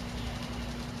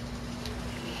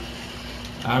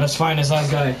 Alright, let's find this last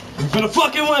guy. We finna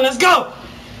fucking win. Let's go.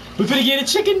 We finna get a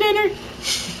chicken dinner.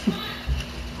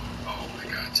 Oh my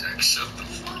god, Jack, shut the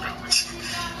fuck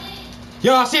up.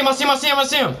 Yo, I see him. I see him. I see him. I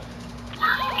see him.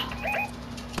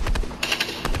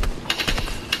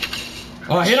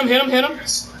 Oh, hit him. Hit him. Hit him.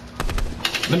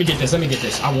 Let me get this. Let me get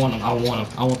this. I want him. I want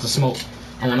him. I want the smoke.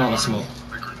 I want all the smoke.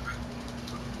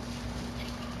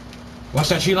 Watch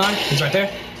that tree line. He's right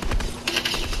there.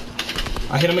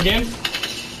 I hit him again.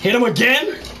 Hit him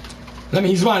again. Let me.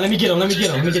 He's mine. Let me get him. Let me get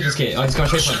him. Let me get this kid. Oh, he's going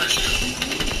straight for him.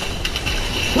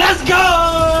 Let's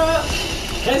go.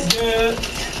 That's good.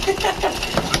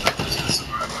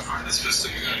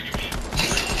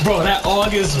 Bro, that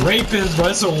August rapist, bro.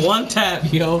 It's a one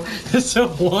tap, yo. It's a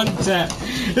one tap.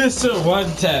 It's a one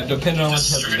tap, depending on what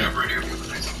type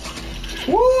of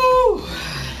Woo!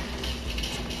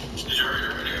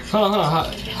 Hold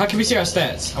on. How can we see our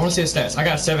stats? I want to see the stats. I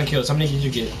got 7 kills. How many did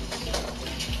you get?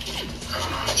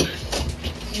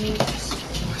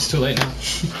 It's too late now.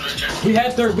 we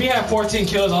had 14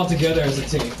 kills altogether as a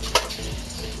team.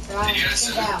 Right,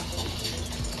 sit down.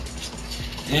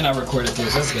 And I recorded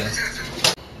this. Let's go.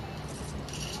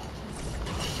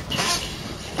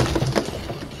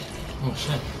 Oh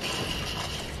shit.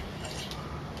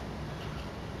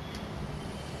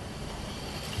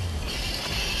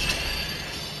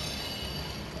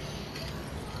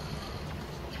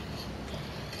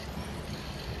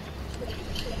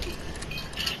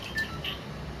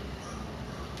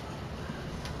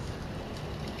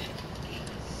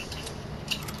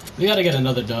 We gotta get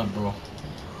another dub, bro.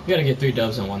 We gotta get 3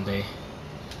 dubs in one day.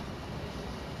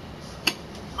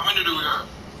 How many do we got?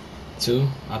 2?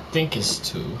 I think it's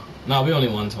 2. No, we only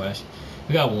won twice.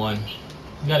 We got 1.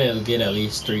 We gotta get at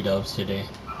least 3 dubs today.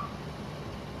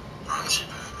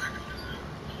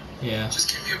 Yeah.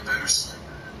 Just give me a better sniper.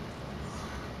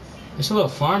 There's a little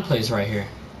farm place right here.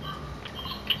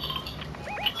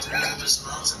 There's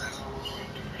mountain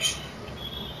and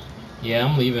Yeah,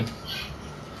 I'm leaving.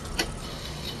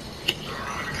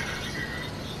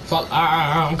 Fuck,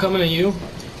 I'm coming to you.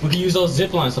 We can use those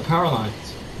zip lines, the power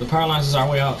lines. The power lines is our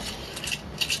way out.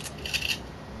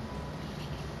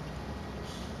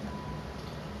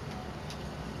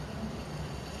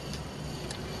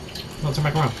 No, turn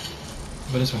back around.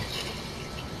 Go this way.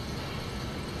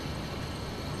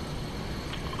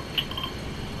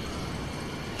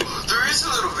 There is a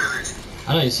little village.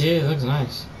 I know, you see it? It looks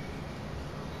nice.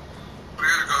 We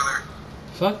gotta go there.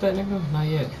 Fuck that nigga. Not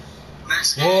yet.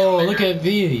 Next game. Whoa, nigga. look at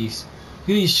these. Look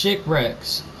at these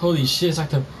shipwrecks. Holy shit, it's like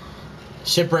the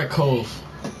Shipwreck Cove.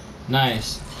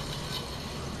 Nice.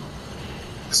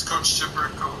 It's called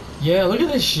Shipwreck Cove. Yeah, look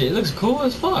at this shit. It looks cool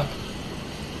as fuck.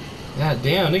 God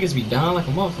damn, niggas be down like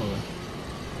a motherfucker.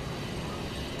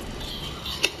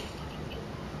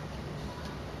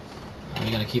 Alright,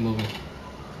 we gotta keep moving.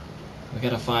 We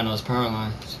gotta find those power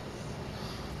lines.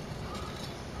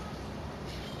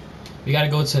 We gotta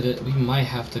go to the. We might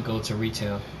have to go to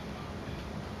retail.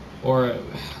 Or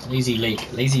Lazy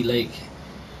Lake. Lazy Lake.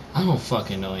 I don't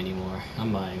fucking know anymore.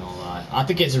 I'm not even gonna lie. I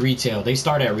think it's retail. They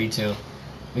start at retail.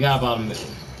 We got about a minute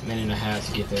and a half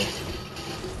to get there.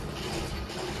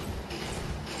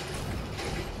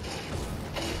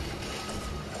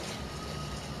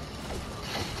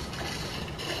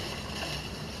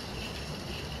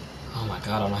 Oh my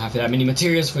god, I don't have that many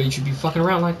materials for you to be fucking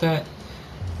around like that.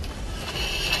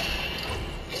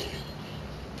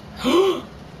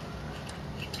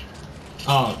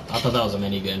 Oh, I thought that was a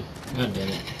minigun. God damn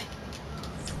it.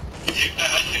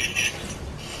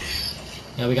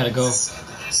 Yeah, we gotta go.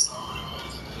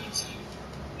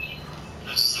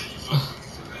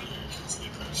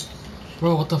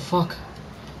 Bro, what the fuck?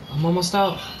 I'm almost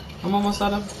out. I'm almost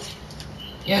out of.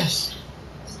 Yes.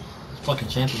 Fucking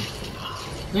champion.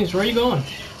 Thanks, where are you going?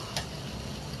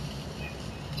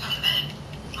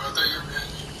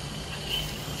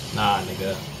 Nah,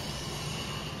 nigga.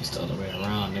 It's the other way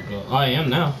around, nigga. Oh, I am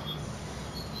now.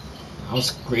 I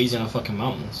was grazing on fucking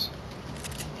mountains.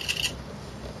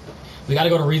 We gotta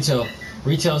go to retail.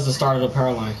 Retail is the start of the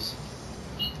power lines.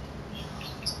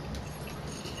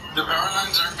 The power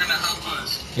lines aren't gonna help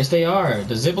us. Yes, they are.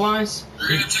 The zip lines. They're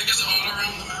gonna take us all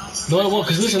around the mountains. No, it won't.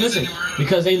 Cause listen.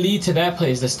 Because they lead to that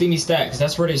place, the Steamy Stacks.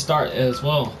 That's where they start as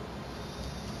well.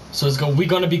 So we're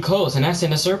gonna be close, and that's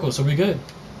in a circle, so we're good.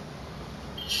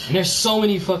 And there's so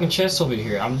many fucking chests over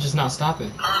here. I'm just not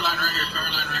stopping. Power line right here. Power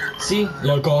line right here. See,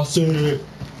 like I said.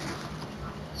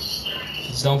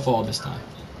 Just don't fall this time.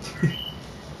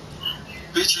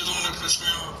 Bitch, you're the one that pushed me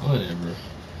off. Whatever.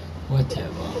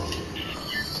 Whatever.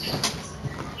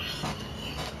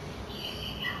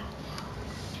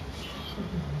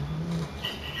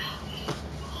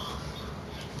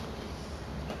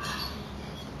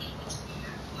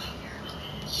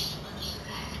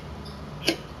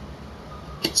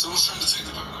 Someone's trying to take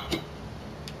the power line.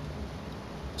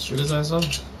 Shoot his ass up.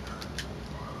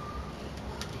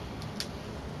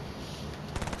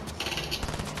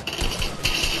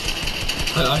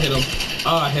 I hit him.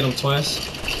 Oh, I hit him twice.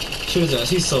 Shoot his ass.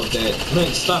 He's so dead.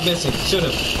 Link, stop missing. Shoot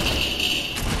him.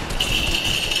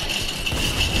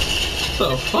 What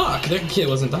the fuck? That kid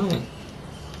wasn't dying.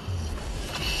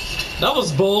 That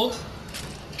was bold.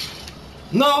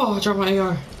 No, I dropped my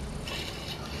AR.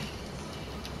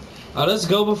 Let's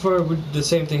go before the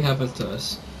same thing happens to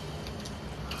us.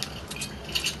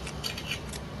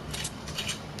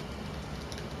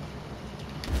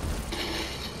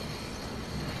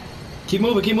 Keep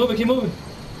moving, keep moving, keep moving.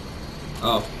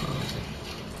 Oh,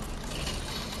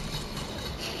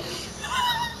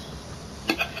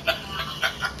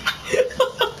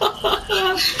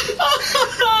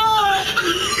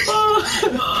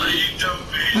 Oh, you dumb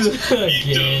bitch.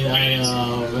 Again, I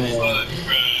know, man. Fuck,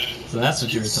 bro. So that's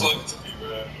what you were talking. Fucked me,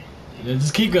 bro. Yeah,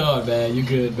 just keep going, man. You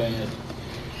good, man.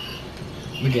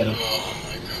 Look at him. Oh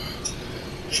my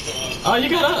god. Oh, you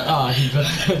got up. Oh, he got.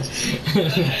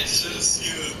 That's just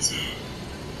you too.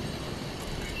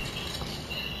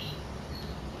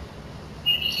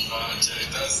 Jay,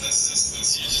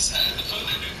 that's you just had to put it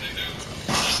in there.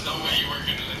 There's no way you were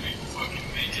gonna let me fucking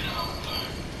make it out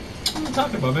alive. What are you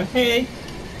talking about, man? Hey.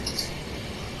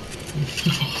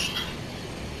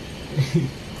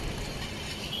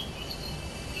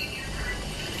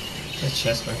 That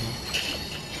chest right here.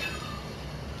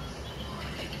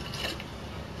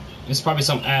 It's probably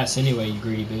some ass anyway, you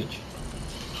greedy bitch.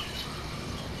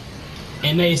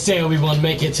 And they say we won't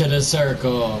make it to the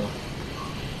circle.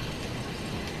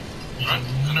 I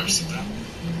never said that.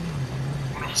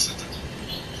 I never said that.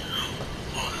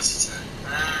 Oh, that's a tag.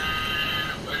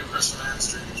 Buddy press my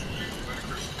hamstring. Buddy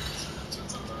press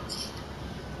my hamstring.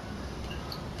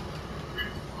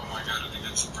 Oh my god, I think I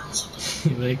just broke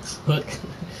something. Like, look.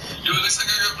 Yo, it looks like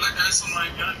I got black ice on my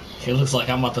gun. It looks like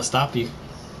I'm about to stop you.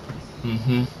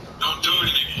 Mm-hmm. Don't do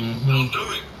it, nigga. Mm-hmm. Don't do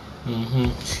it. Mm-hmm.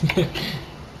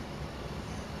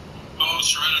 Oh,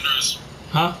 it's right under us.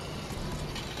 Huh?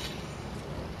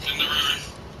 In the river.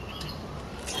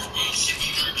 4 boats. 3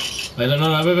 boats. Wait, no,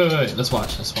 wait. Let's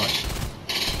watch.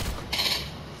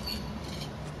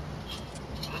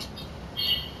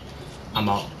 I'm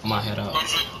out. I'm gonna head out.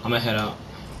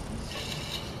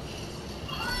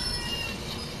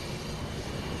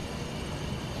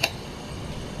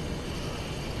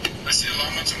 I see a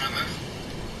llama to my left.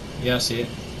 Yeah, I see it.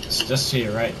 It's just to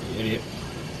your right, you idiot.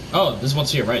 Oh, this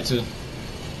one's to your right, too. You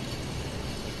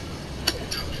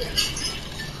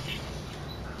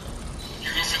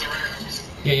go for the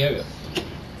right. Yeah.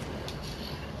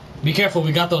 Be careful,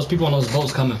 we got those people on those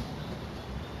boats coming.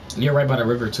 You're right by the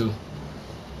river, too.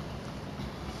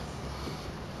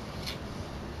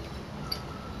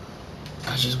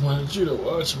 I just wanted you to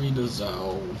watch me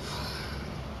dissolve.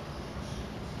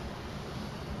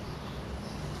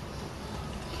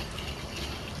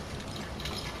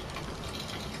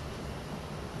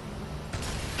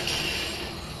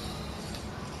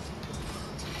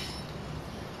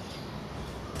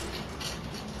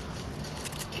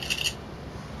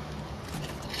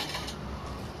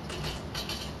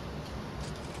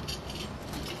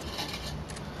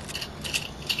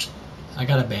 I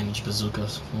gotta bandage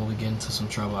bazookas. When we get into some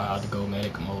trouble, I have to go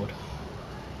medic mode.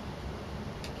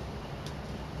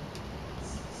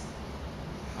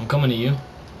 I'm coming to you.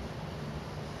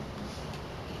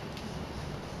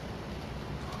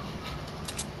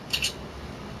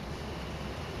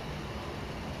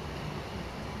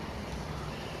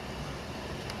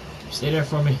 Stay there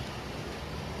for me.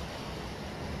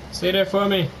 Stay there for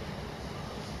me.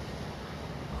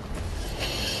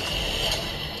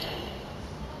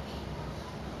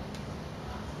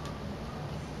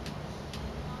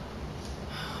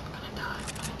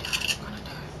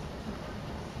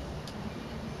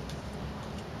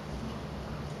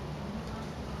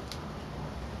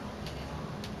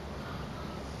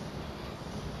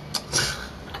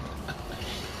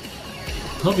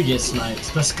 Hope he gets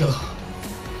sniped. Let's go.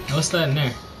 What's that in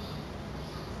there?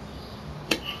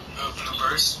 Open a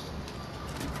burst.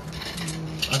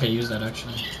 I could use that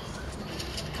actually.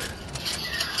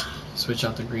 Switch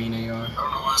out the green AR. I don't know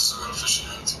why I still got a fishing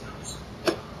rod, to be honest.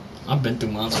 I've been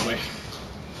through miles away.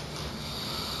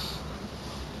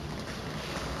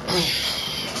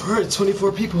 Alright,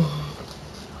 24 people.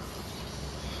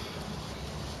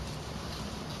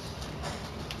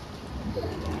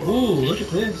 Ooh, look at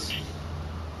this.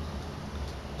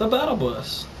 The battle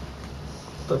bus.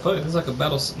 What the fuck? It's like a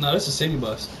battle. No, this is a city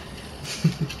bus.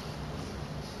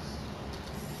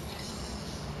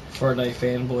 Fortnite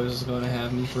fanboys is gonna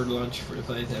have me for lunch if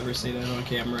I ever say that on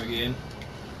camera again.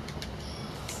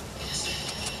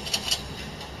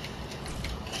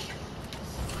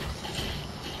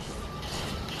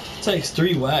 It takes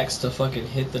 3 whacks to fucking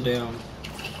hit the down.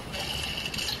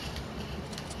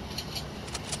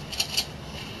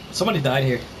 Somebody died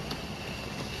here.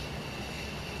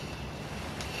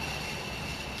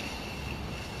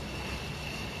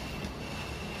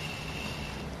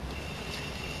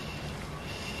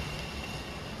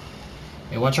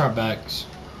 Hey, watch our backs.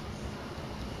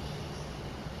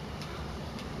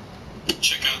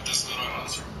 Check out this little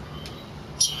house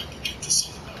so I can get this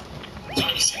on. So I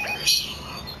can see Christian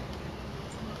on.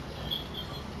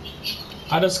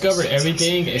 I discovered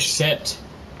everything except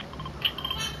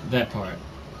that part.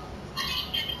 I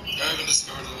haven't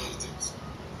discovered a lot of things.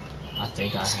 I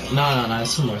think I have. No,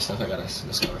 there's some more stuff I gotta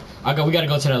discover. We gotta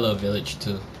go to that little village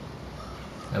too.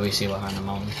 That we see behind the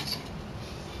mountains.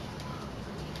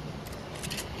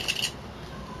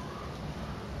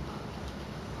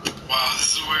 Wow,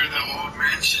 this is where the old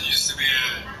mansion used to be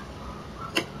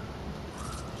at.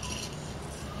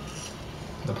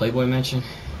 The Playboy Mansion.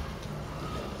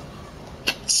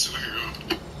 Swear.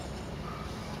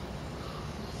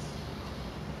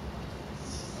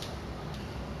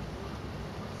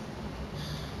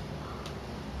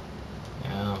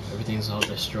 Yeah, everything's all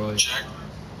destroyed. Check.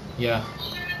 Yeah.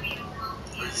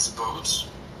 Are these boats?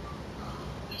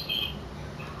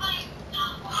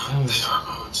 Um, They are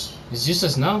boats. It's just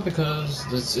us now because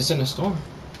it's in a storm.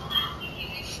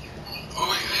 Oh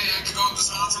wait, hey, I can go up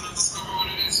this mountain and discover what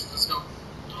it is. Let's go.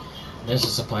 There's a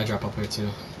supply drop up here too.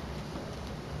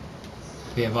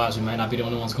 Be advised, we might not be the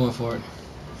only ones going for it.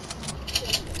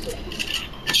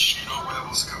 No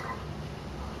huevos,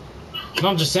 cabrón. No,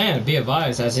 I'm just saying, be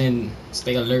advised, as in,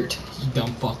 stay alert, you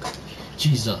dumb fuck.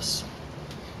 Jesus.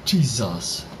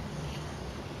 Jesus.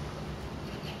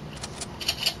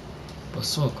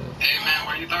 Pasoko. Hey man,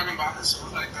 why are you talking about this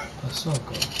like that?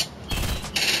 Pasoko.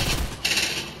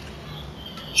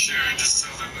 Sure, just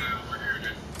tell them that we're here,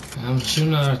 dude. I'm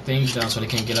shooting our things down so they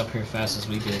can't get up here fast as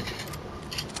we did.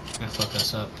 That fucked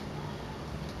us up.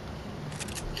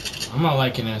 I'm not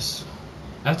liking this.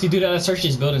 After you do that, I search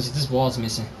these buildings if this wall's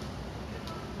missing.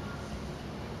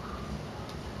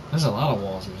 There's a lot of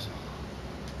walls missing.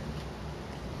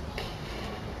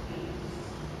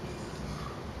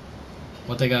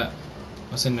 What they got?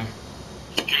 What's in there?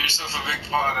 Give yourself a big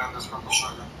pot and this purple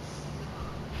sugar.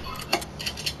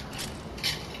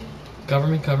 Cover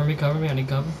me, cover me, cover me. I need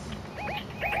cover.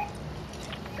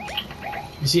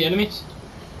 You see enemies?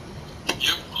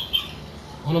 Yep.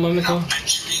 Hold on, moment. I bet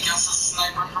you he got some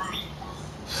sniper from me.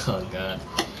 Oh god.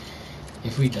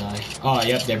 If we die. Oh,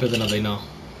 yep, they're building up, they know.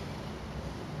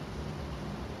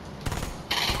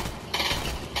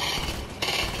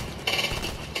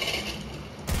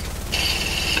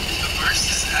 The burst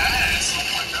is ass. Oh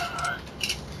my god.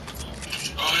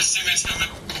 Oh, his teammate's coming.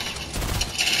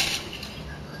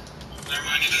 Never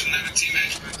mind, he doesn't have a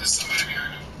teammate, but there's somebody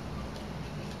behind him.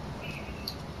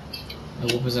 I'll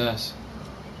whoop his ass.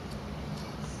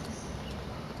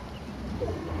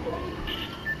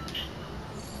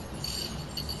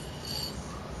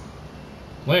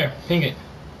 Where? Ping it.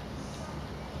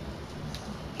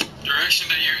 Direction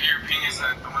that your ping is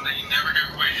at, the one that you never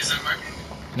get. Wait, is that my ping?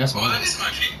 That's Oh, mine. that is my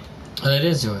ping. Oh, that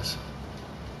is yours.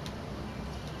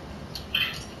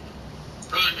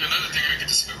 Another thing I could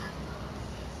discover.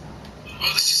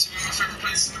 Oh, this used to be my favorite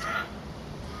place in the map.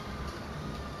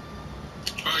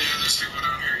 Oh yeah, there's people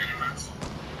down here getting maps.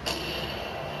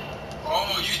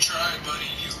 Oh, you tried, buddy.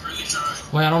 You really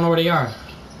tried. Wait, I don't know where they are.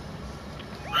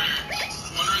 Right here.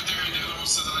 One right there and the other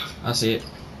one's to the left. I see it.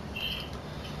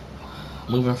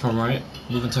 Moving from right.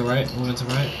 Moving to right. Moving to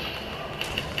right.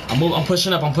 I'm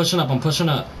pushing up. I'm pushing up. I'm pushing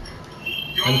up.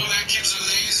 Yo, that kid's a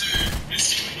laser. His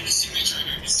teammate's right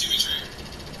here. His teammate's right here.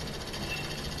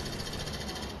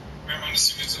 Grab on his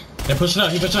teammates up. They're pushing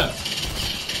up. He pushing up.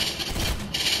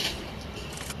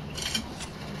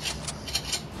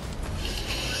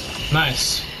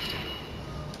 Nice.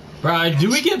 Bro, do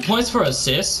we get points for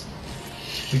assists?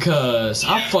 Because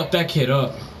I fucked that kid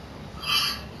up.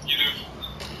 You do.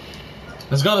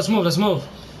 Let's go, let's move, let's move.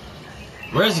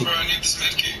 Where is he? Bro, I need this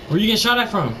med kit. Where you getting shot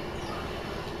at from? From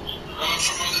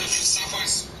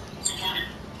Southwest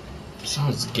 240.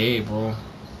 Sounds gay, bro.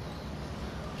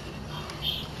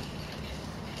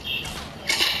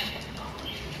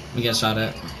 We get shot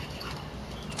at.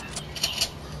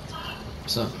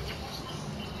 What's up?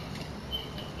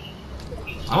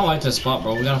 I don't like this spot,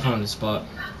 bro. We gotta find this spot.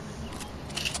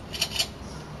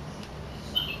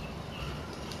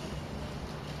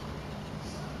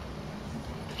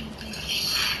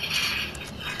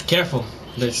 Careful.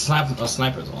 The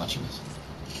sniper's watching us.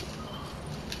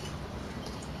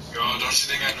 Yo, don't you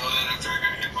think I know that after I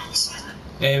got hit by the sniper?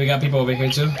 Hey, we got people over here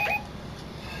too.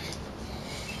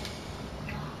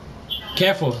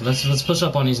 Careful. Let's push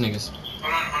up on these niggas.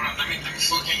 Hold on. Let me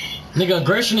fucking. Nigga,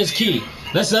 aggression is key.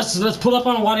 Let's pull up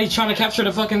on them while they trying to capture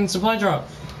the fucking supply drop,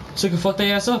 so you can fuck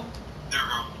their ass up. There we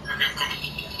go. Okay, I'm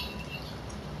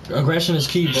coming. Aggression is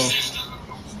key, bro.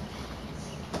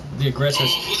 The aggressors.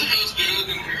 Oh, who the hell is better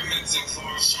than pyramids and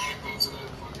Thor's trying to go to that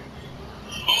fucking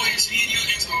thing? Oh, it's me and you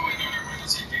against. Oh, wait, no, never mind.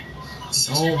 It's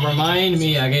you. Don't remind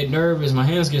me. I get nervous. My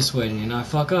hands get sweaty, and I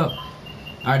fuck up. All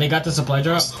right, they got the supply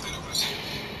drop.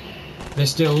 They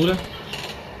still looting.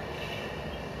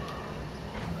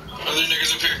 Other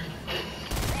niggas up here.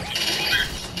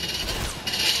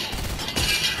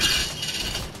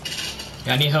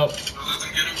 Yeah, I need help. Don't let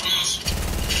them get up close.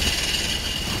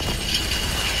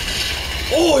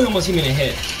 Oh, he almost hit me in the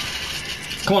head.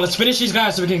 Come on, let's finish these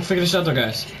guys so we can finish the other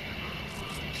guys.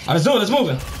 Alright, let's do it. Let's move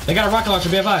it. They got a rocket launcher.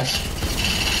 Be advised.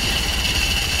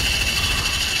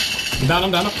 Down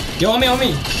him, down him. Yo, on me, on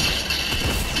me.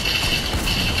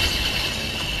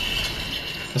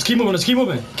 Let's keep moving. Let's keep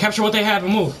moving. Capture what they have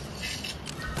and move.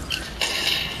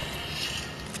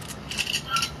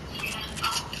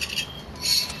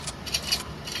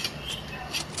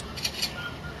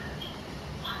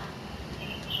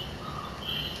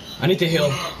 I need to heal.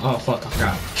 Oh fuck, I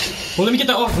forgot. Well, let me get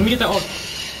that off. Let me get that off.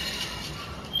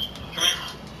 Come here.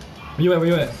 Where you at? Where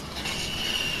you at?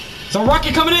 There's a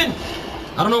rocket coming in.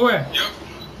 I don't know where. Yep.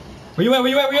 Where you at? Where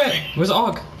you at? Where you at? Where's the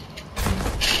AUG? I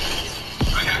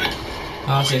have it.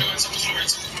 Oh, I see. No, it's on the floor.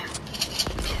 It's on the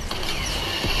floor.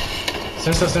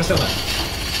 Stand still. Stand still.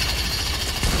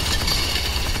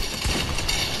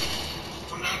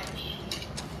 Come down.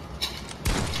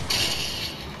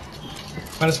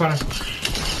 Find a spawner.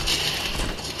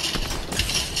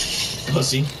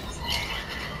 Pussy. You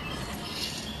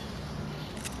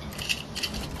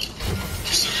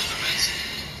still got the meds?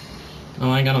 Oh,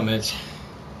 I ain't got no meds.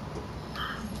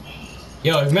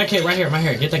 Yo, medkit right here, right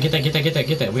here. Get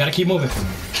that. We gotta keep moving. I'm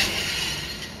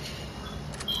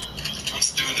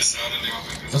just doing this out in the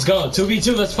open. Let's go.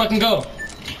 2v2. Let's fucking go.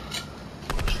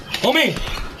 On me.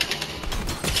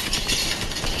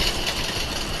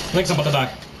 Link's about to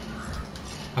die.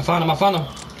 I found him.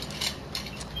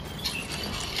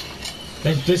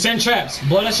 They send traps.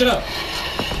 Blow that shit up.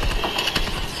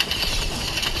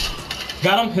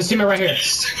 Got him. His teammate right here.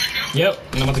 Yep.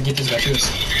 And I'm about to get this guy too.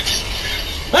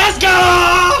 Let's go!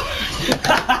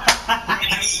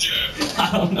 I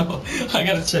don't know. I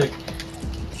gotta check.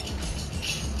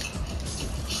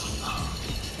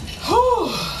 Whew.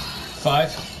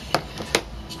 5.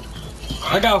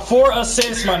 I got 4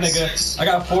 assists, my nigga.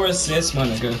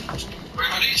 Wait,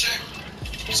 how do you check?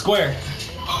 Square.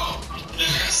 Oh, yeah,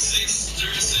 6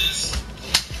 assists.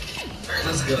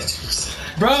 Let's go.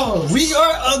 Bro, we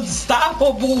are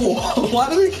unstoppable. Why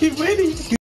do we keep winning?